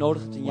weet dat je Hem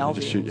nodig hebt in I jouw want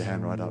you to shoot wereld,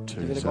 your hand right up too.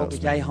 dan wil ik So ook that's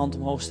dat jij me. je hand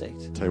omhoog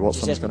steekt. Tell you what, Je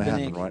something's zegt, going to dat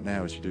ben happen ik. right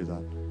now as you do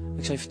that.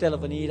 Ik zal je vertellen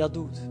wanneer je dat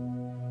doet.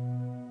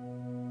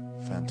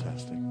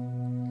 Fantastic.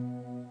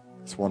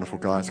 It's wonderful,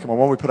 guys. Come on,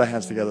 why don't we put our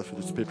hands together for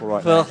these people right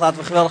now? Geweldig, laten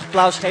we een geweldig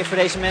applaus geven voor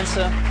deze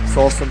mensen. It's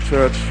awesome,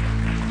 church.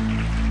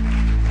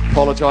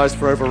 Apologize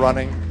for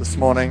overrunning this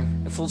morning.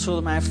 Ik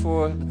verontschuldig mij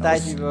voor de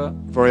tijd die we...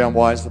 Very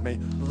unwise of me.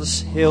 Dat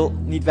is heel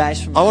niet wijs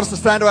van I mij. want us to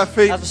stand to our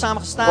feet Laten we samen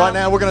gaan staan. right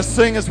now. We're going to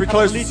sing as we We gaan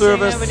close een the lied zingen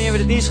service. wanneer we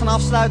de dienst gaan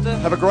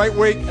afsluiten. Have a great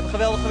week. Heb een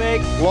geweldige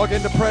week. Log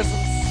into presence.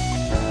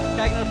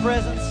 Kijk naar de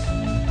presents.